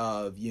equivalent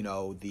of,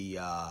 the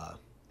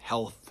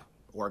health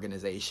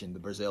organization, the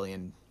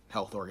Brazilian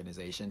health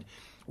organization.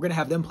 We're gonna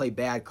have them play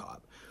bad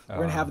cop. We're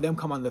going to have them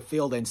come on the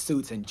field in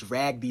suits and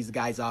drag these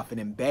guys off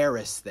and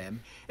embarrass them.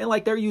 And,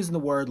 like, they're using the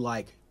word,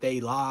 like, they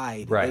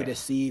lied, they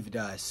deceived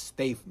us,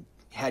 they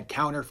had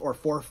counter or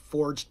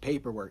forged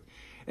paperwork.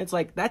 And it's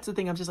like, that's the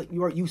thing. I'm just like,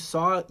 you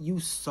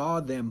saw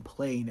them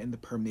playing in the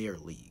Premier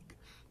League.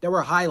 There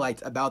were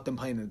highlights about them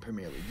playing in the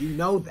Premier League. You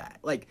know that.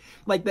 Like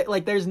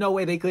there's no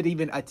way they could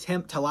even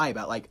attempt to lie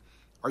about, like,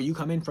 are you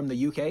coming from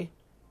the UK?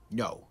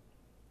 No.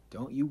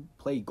 Don't you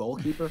play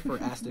goalkeeper for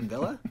Aston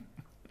Villa?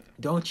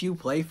 Don't you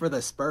play for the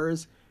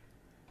Spurs?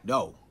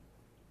 No.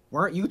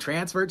 Weren't you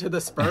transferred to the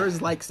Spurs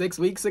like 6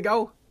 weeks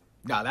ago?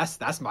 No,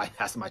 that's my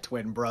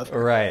twin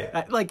brother. Right.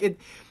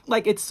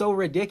 It's so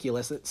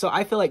ridiculous. So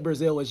I feel like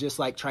Brazil was just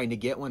like trying to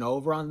get one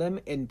over on them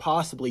and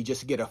possibly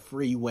just get a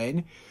free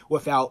win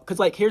without, because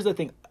like here's the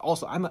thing.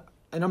 Also, I'm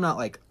not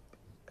like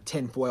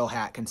tinfoil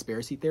hat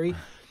conspiracy theory,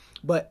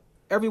 but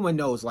everyone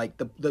knows like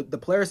the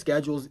player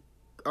schedules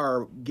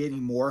are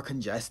getting more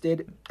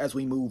congested as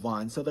we move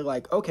on. So they're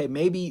like, okay,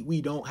 maybe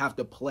we don't have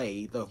to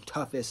play the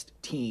toughest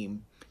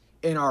team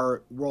in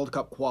our World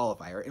Cup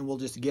qualifier and we'll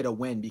just get a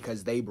win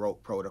because they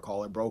broke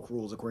protocol or broke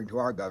rules according to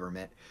our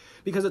government.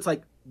 Because it's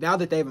like, now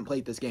that they haven't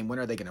played this game, when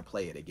are they going to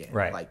play it again?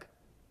 Right. Like,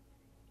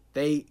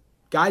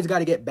 guys got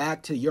to get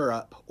back to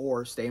Europe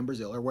or stay in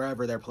Brazil or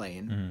wherever they're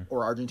playing,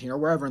 or Argentina or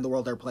wherever in the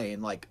world they're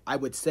playing. Like, I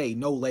would say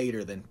no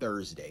later than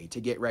Thursday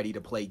to get ready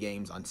to play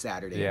games on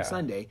Saturday and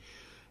Sunday.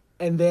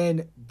 And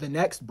then the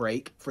next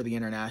break for the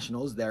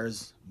internationals,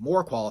 there's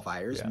more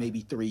qualifiers, maybe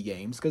 3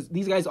 games. Because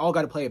these guys all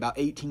got to play about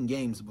 18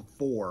 games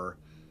before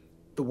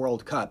the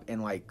World Cup.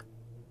 And, like,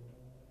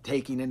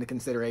 taking into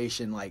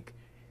consideration, like,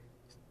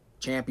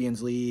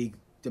 Champions League,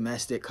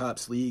 domestic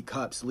cups,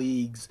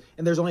 leagues.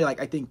 And there's only,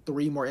 like, I think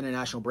 3 more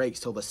international breaks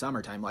till the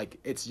summertime. Like,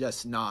 it's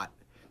just not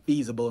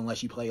feasible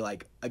unless you play,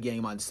 like, a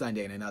game on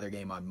Sunday and another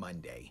game on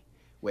Monday,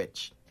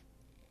 which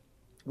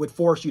would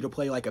force you to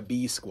play like a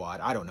B squad.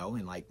 I don't know.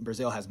 And like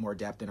Brazil has more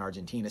depth than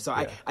Argentina. So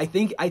I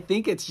think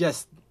it's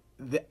just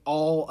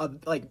all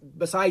of like,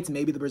 besides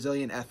maybe the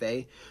Brazilian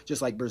FA, just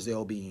like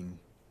Brazil being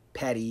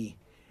petty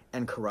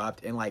and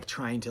corrupt and like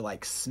trying to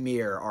like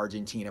smear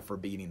Argentina for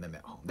beating them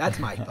at home. That's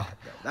my thought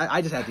though.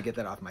 I just had to get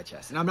that off my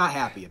chest and I'm not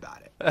happy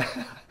about it.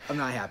 I'm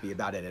not happy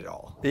about it at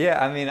all. Yeah.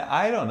 I mean,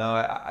 I don't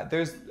know.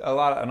 There's a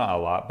lot, not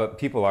a lot, but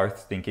people are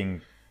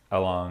thinking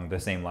along the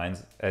same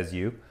lines as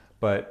you,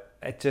 but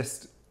it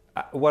just,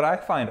 what I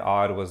find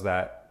odd was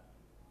that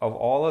of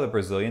all of the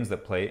Brazilians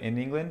that play in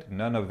England,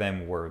 none of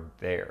them were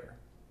there.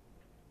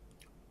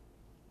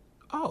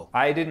 Oh,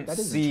 I didn't that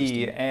is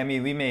see. interesting. I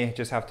mean, we may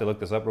just have to look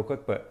this up real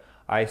quick, but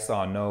I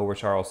saw no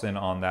Richarlison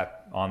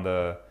on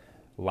the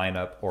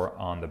lineup or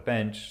on the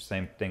bench.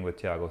 Same thing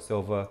with Thiago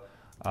Silva.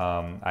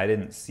 I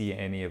didn't see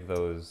any of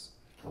those.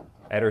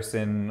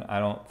 Ederson, I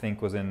don't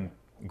think was in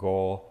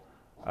goal.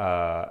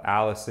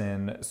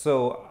 Allison.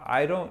 So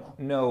I don't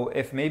know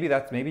if maybe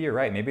you're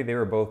right. Maybe they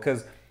were both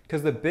because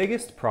the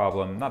biggest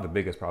problem, not the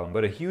biggest problem,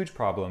 but a huge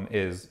problem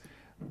is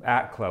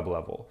at club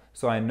level.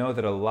 So I know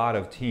that a lot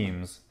of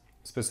teams,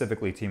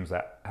 specifically teams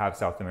that have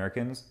South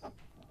Americans,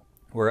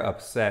 were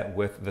upset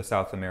with the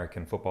South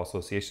American Football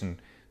Association,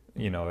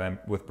 and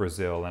with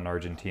Brazil and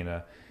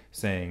Argentina,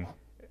 saying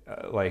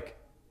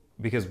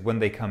because when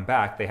they come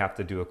back, they have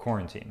to do a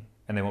quarantine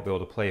and they won't be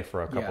able to play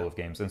for a couple of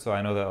games. And so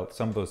I know that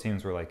some of those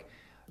teams were like,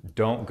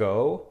 don't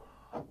go,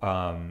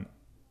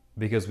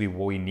 because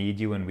we need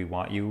you and we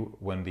want you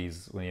when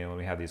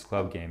we have these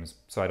club games.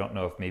 So I don't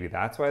know if maybe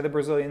that's why the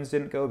Brazilians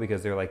didn't go,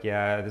 because they're like,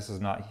 yeah, this is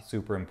not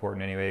super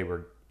important anyway.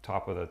 We're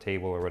top of the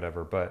table or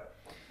whatever. But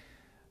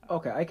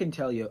okay, I can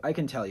tell you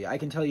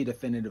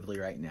definitively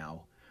right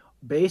now,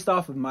 based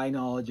off of my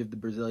knowledge of the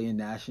Brazilian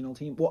national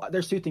team. Well,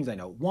 there's two things I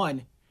know.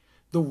 One,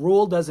 the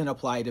rule doesn't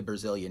apply to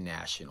Brazilian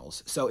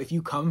nationals. So if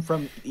you come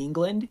from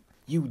England,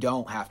 you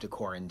don't have to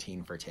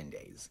quarantine for 10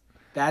 days.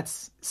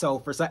 That's so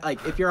for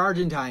if you're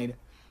Argentine,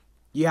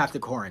 you have to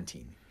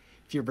quarantine.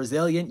 If you're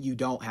Brazilian, you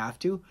don't have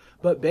to.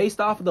 But based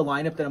off of the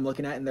lineup that I'm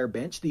looking at in their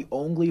bench, the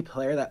only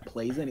player that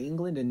plays in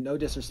England, and no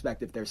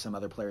disrespect if there's some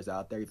other players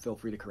out there, feel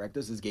free to correct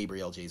us, is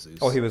Gabriel Jesus.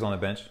 Oh, he was on the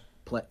bench?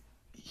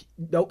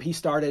 Nope, he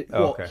started.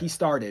 Oh, okay. He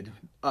started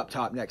up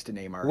top next to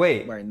Neymar,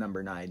 wearing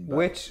number 9.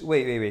 But.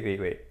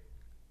 Wait.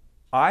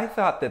 I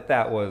thought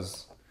that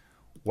was,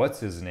 what's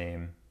his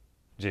name?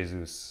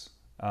 Jesus.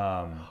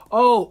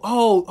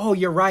 Oh,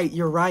 you're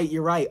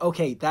right.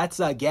 Okay, that's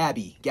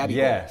Gabby.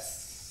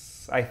 Yes.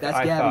 That's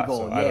Gabby goal,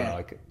 so. yeah. I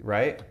don't know,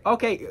 right?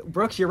 Okay,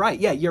 Brooks, you're right.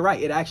 Yeah, you're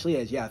right. It actually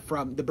is, yeah,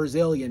 from the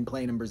Brazilian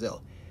playing in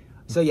Brazil.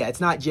 So, yeah,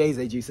 it's not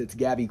Jesus, it's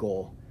Gabby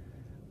goal.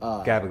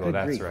 Gabby goal,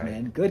 that's grief, right.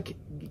 Man. Good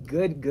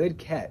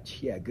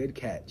catch. Yeah, good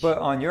catch. But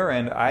on your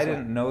end, I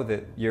didn't know,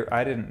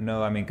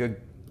 I mean,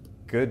 good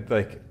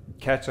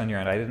catch on your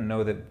end. I didn't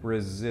know that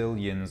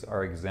Brazilians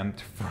are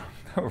exempt from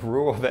the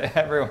rule that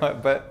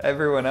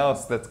everyone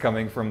else that's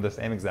coming from the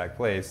same exact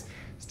place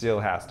still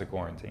has to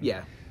quarantine.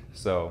 Yeah.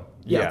 So,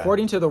 yeah,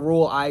 according to the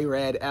rule I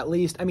read, at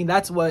least,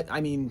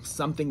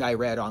 something I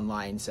read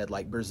online said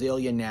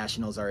Brazilian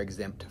nationals are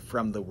exempt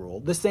from the rule.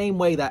 The same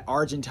way that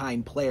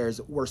Argentine players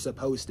were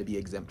supposed to be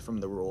exempt from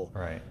the rule.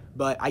 Right.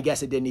 But I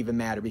guess it didn't even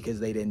matter because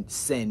they didn't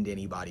send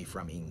anybody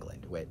from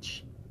England,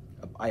 which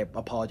I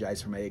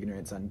apologize for my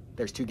ignorance on.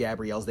 There's 2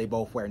 Gabriels, they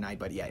both wear 9,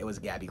 but yeah, it was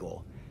Gabby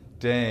goal.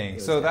 Dang.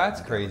 So that's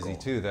crazy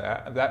too.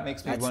 That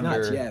makes me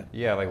wonder. Nuts,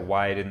 yeah.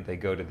 Why didn't they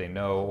go? Did they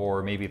know?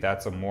 Or maybe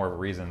that's more of a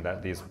reason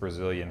that this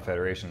Brazilian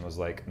federation was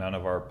like, none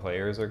of our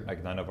players are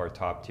none of our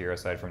top tier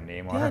aside from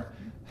Neymar. Yeah.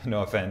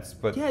 No offense,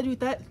 but yeah,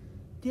 dude, that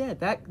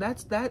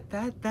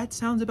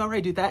sounds about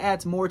right, dude. That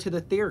adds more to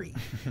the theory.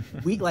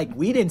 we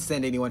didn't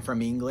send anyone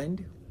from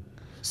England.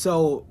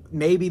 So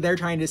maybe they're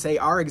trying to say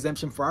our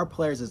exemption for our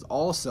players is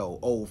also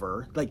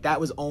over. That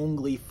was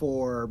only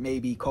for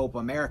maybe Copa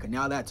America.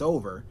 Now that's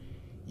over.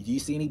 Do you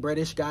see any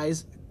British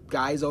guys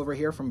over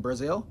here from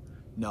Brazil?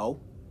 No.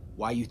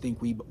 Why you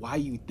think we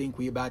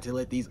about to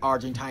let these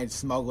Argentines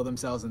smuggle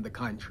themselves in the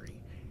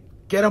country?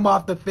 Get them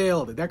off the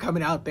field. They're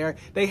coming out there.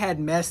 They had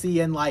Messi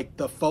in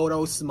the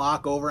photo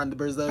smock over on the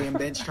Brazilian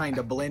bench trying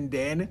to blend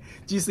in.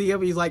 Do you see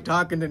him? He's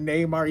talking to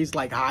Neymar. He's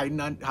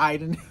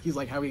hiding. He's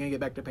like, how are we gonna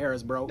get back to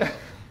Paris, bro?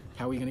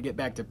 How are we gonna get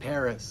back to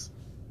Paris?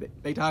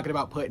 They talking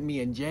about putting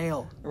me in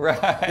jail.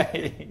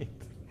 Right.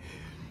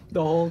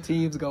 The whole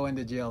team's going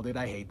to jail, dude.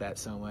 I hate that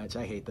so much.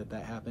 I hate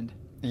that happened.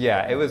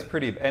 Yeah, it was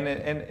pretty,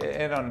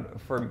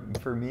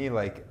 for me,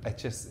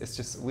 it's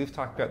just we've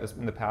talked about this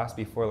in the past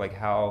before,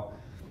 how,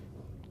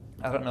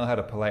 I don't know how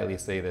to politely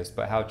say this,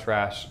 but how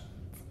trash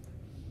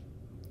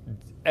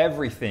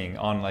everything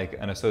on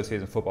an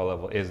association football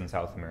level is in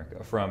South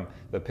America, from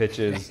the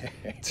pitches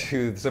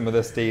to some of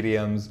the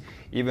stadiums,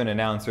 even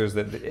announcers.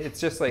 That it's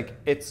just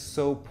it's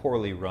so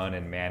poorly run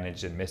and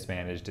managed and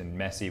mismanaged. And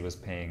Messi was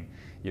paying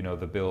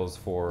the bills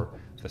for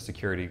the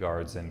security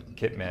guards and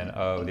kitmen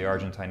of the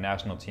Argentine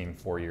national team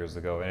 4 years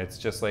ago. And it's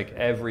just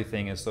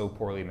everything is so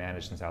poorly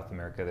managed in South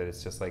America that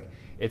it's just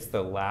it's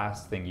the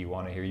last thing you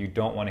want to hear. You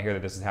don't want to hear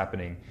that this is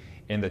happening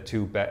in the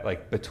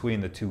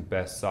between the 2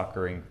 best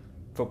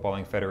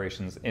footballing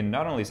federations in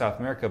not only South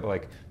America,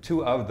 but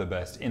 2 of the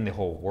best in the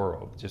whole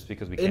world, just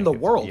because we can't in the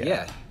world,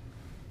 yeah.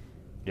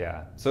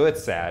 Yeah. So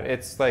it's sad.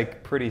 It's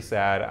pretty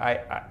sad.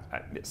 I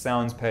it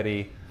sounds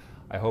petty.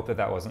 I hope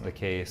that wasn't the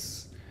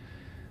case.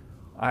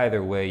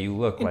 Either way, you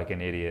look like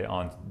an idiot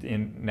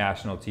in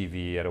national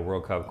TV at a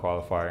World Cup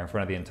qualifier in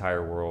front of the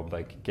entire world,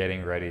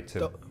 getting ready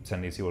to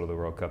send these people to the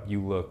World Cup.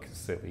 You look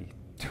silly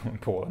doing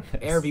pulling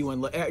this.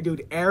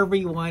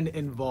 Everyone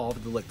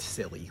involved looked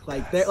silly.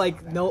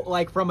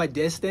 From a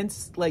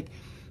distance,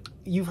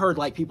 you've heard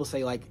like people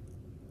say like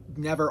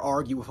never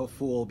argue with a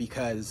fool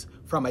because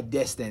from a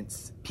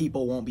distance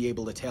people won't be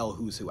able to tell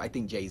who's who. I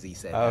think Jay-Z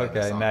said that in the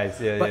Okay, song. nice.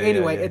 Yeah, but yeah,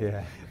 anyway,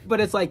 yeah. but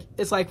it's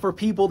like for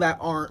people that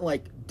aren't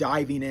like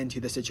diving into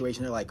the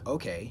situation, they're like,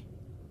 okay,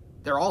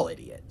 they're all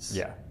idiots.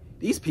 Yeah.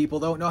 These people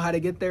don't know how to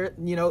get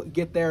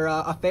their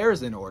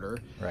affairs in order.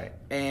 Right.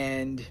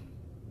 And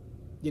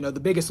the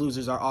biggest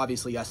losers are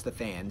obviously us, the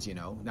fans,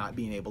 not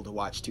being able to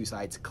watch two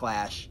sides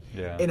clash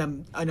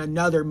in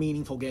another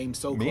meaningful game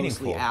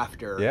closely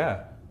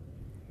after,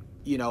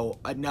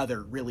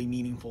 another really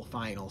meaningful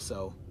final.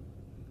 So,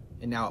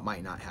 and now it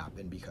might not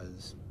happen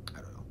because, I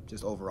don't know,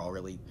 just overall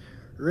really,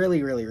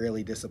 really, really,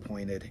 really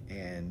disappointed.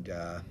 And,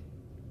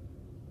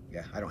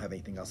 I don't have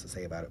anything else to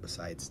say about it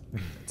besides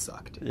it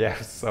sucked. Yeah,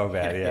 so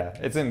bad. Yeah,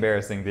 it's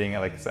embarrassing being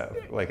like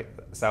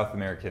South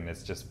American.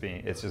 It's just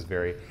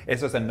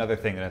another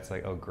thing that's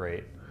like, oh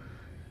great,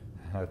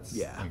 that's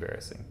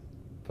embarrassing.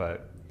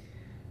 But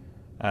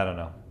I don't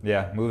know.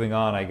 Yeah, moving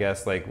on. I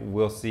guess like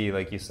we'll see.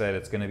 Like you said,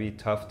 it's going to be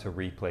tough to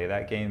replay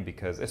that game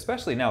because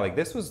especially now, like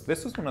this was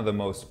one of the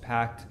most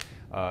packed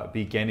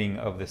beginning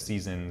of the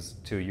seasons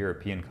to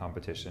European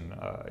competition,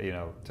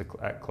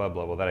 at club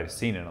level that I've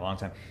seen in a long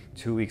time.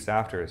 2 weeks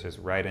after, it's just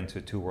right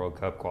into 2 World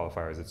Cup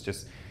qualifiers. It's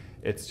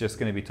just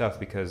going to be tough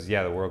because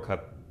the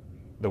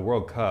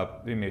World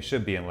Cup, I mean, it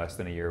should be in less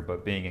than a year,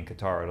 but being in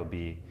Qatar, it'll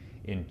be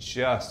in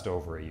just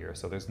over a year.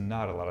 So there's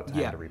not a lot of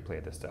time to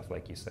replay this stuff,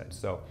 like you said.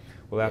 So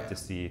we'll have to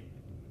see.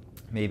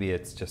 Maybe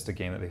it's just a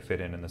game that they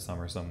fit in the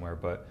summer somewhere,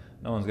 but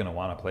no one's going to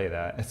want to play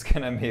that. It's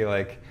going to be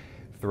like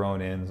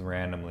thrown in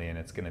randomly, and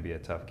it's going to be a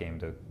tough game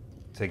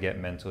to get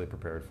mentally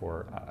prepared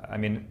for. I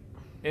mean,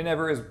 it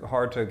never is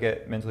hard to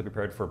get mentally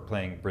prepared for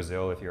playing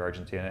Brazil if you're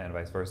Argentina and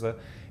vice versa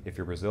if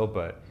you're Brazil,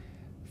 but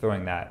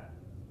throwing that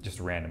just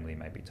randomly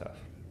might be tough.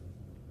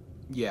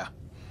 Yeah.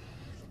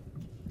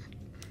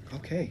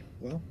 Okay,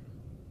 well,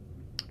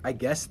 I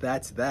guess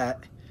that's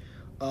that.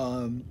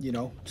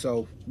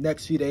 So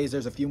next few days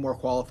there's a few more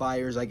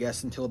qualifiers, I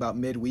guess, until about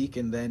midweek,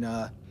 and then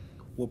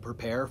we'll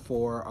prepare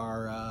for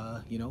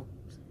our,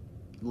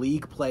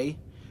 league play,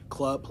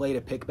 club play to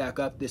pick back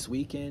up this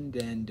weekend,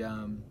 and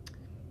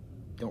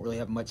don't really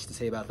have much to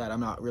say about that.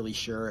 I'm not really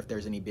sure if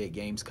there's any big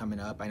games coming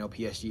up. I know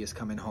PSG is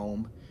coming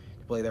home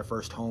to play their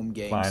first home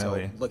game,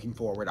 Finally. So looking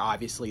forward,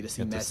 obviously, to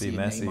see Messi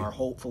and Neymar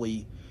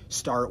hopefully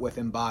start with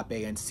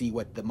Mbappe and see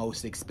what the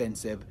most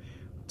expensive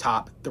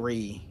top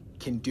 3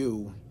 can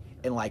do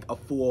in like a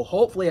full,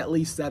 hopefully at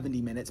least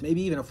 70 minutes,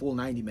 maybe even a full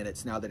 90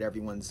 minutes now that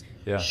everyone's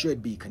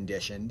should be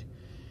conditioned.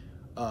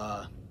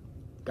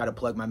 Got to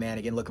plug my man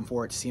again. Looking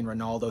forward to seeing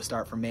Ronaldo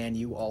start for Man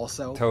U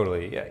also.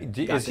 Totally. Yeah.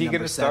 Is he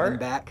going to start?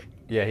 Back.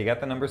 Yeah, he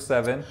got the number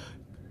 7.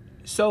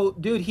 So,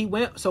 dude, he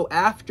went. So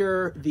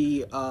after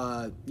the,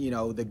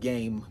 the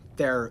game,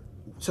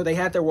 so they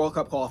had their World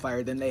Cup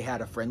qualifier, then they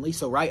had a friendly.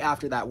 So right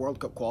after that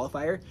World Cup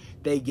qualifier,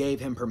 they gave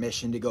him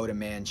permission to go to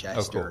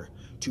Manchester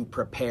to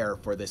prepare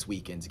for this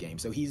weekend's game.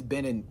 So he's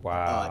been in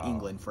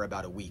England for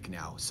about a week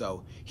now.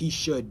 So he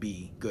should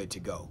be good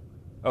to go.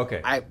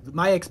 Okay.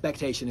 My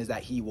expectation is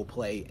that he will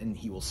play and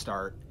he will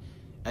start,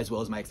 as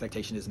well as my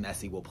expectation is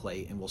Messi will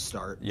play and will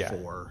start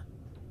for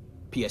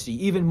PSG.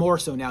 Even more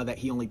so now that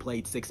he only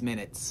played 6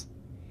 minutes.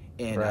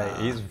 And,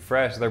 he's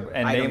fresh,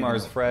 and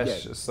Neymar's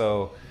fresh,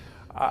 so...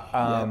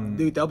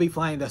 dude, they'll be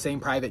flying the same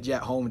private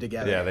jet home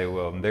together. Yeah, they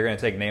will. They're going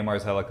to take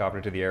Neymar's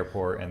helicopter to the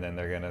airport, and then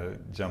they're going to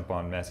jump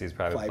on Messi's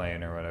private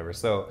plane or whatever.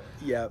 So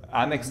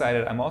I'm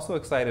excited. I'm also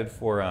excited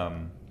for...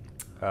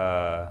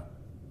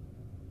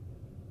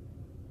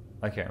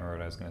 I can't remember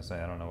what I was going to say.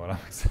 I don't know what I'm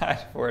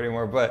excited for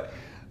anymore. But,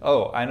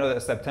 I know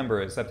that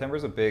September's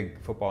a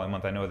big footballing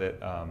month. I know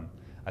that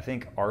I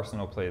think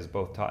Arsenal plays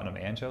both Tottenham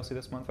and Chelsea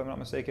this month, if I'm not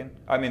mistaken.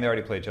 I mean, they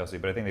already played Chelsea,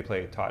 but I think they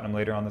play Tottenham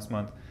later on this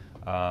month.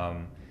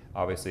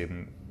 Obviously,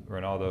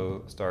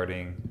 Ronaldo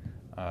starting,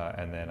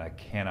 and then I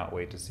cannot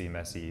wait to see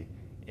Messi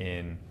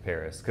in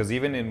Paris. Because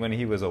even when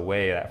he was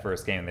away that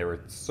first game, there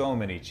were so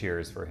many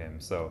cheers for him.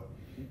 So,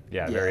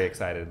 very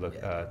excited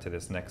to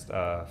this next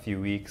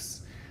few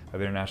weeks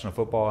of international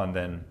football, and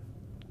then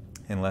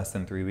in less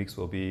than 3 weeks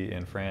we'll be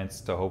in France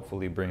to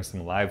hopefully bring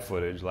some live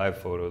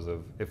photos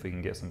of if we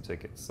can get some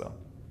tickets. So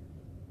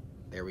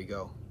there we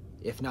go.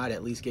 If not,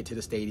 at least get to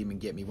the stadium and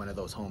get me one of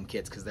those home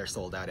kits because they're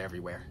sold out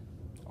everywhere.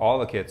 All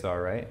the kits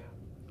are, right?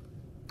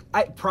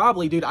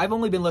 Dude, I've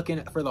only been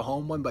looking for the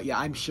home one, but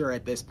I'm sure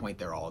at this point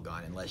they're all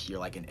gone unless you're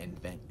like an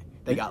infant.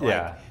 They got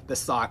the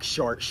sock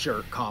short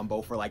shirt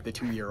combo for like the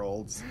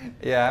 2-year-olds.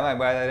 Yeah, I might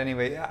buy that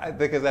anyway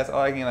because that's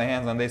all I can get my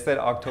hands on. They said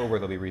October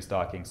they'll be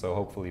restocking, so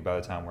hopefully by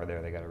the time we're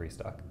there they got to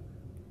restock.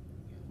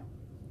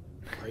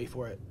 Pray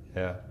for it.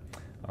 Yeah.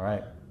 All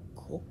right.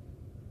 Cool.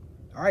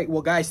 All right.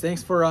 Well, guys,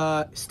 thanks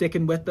for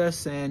sticking with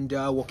us, and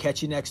we'll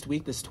catch you next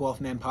week. This is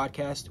 12th Man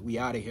Podcast. We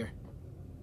out of here.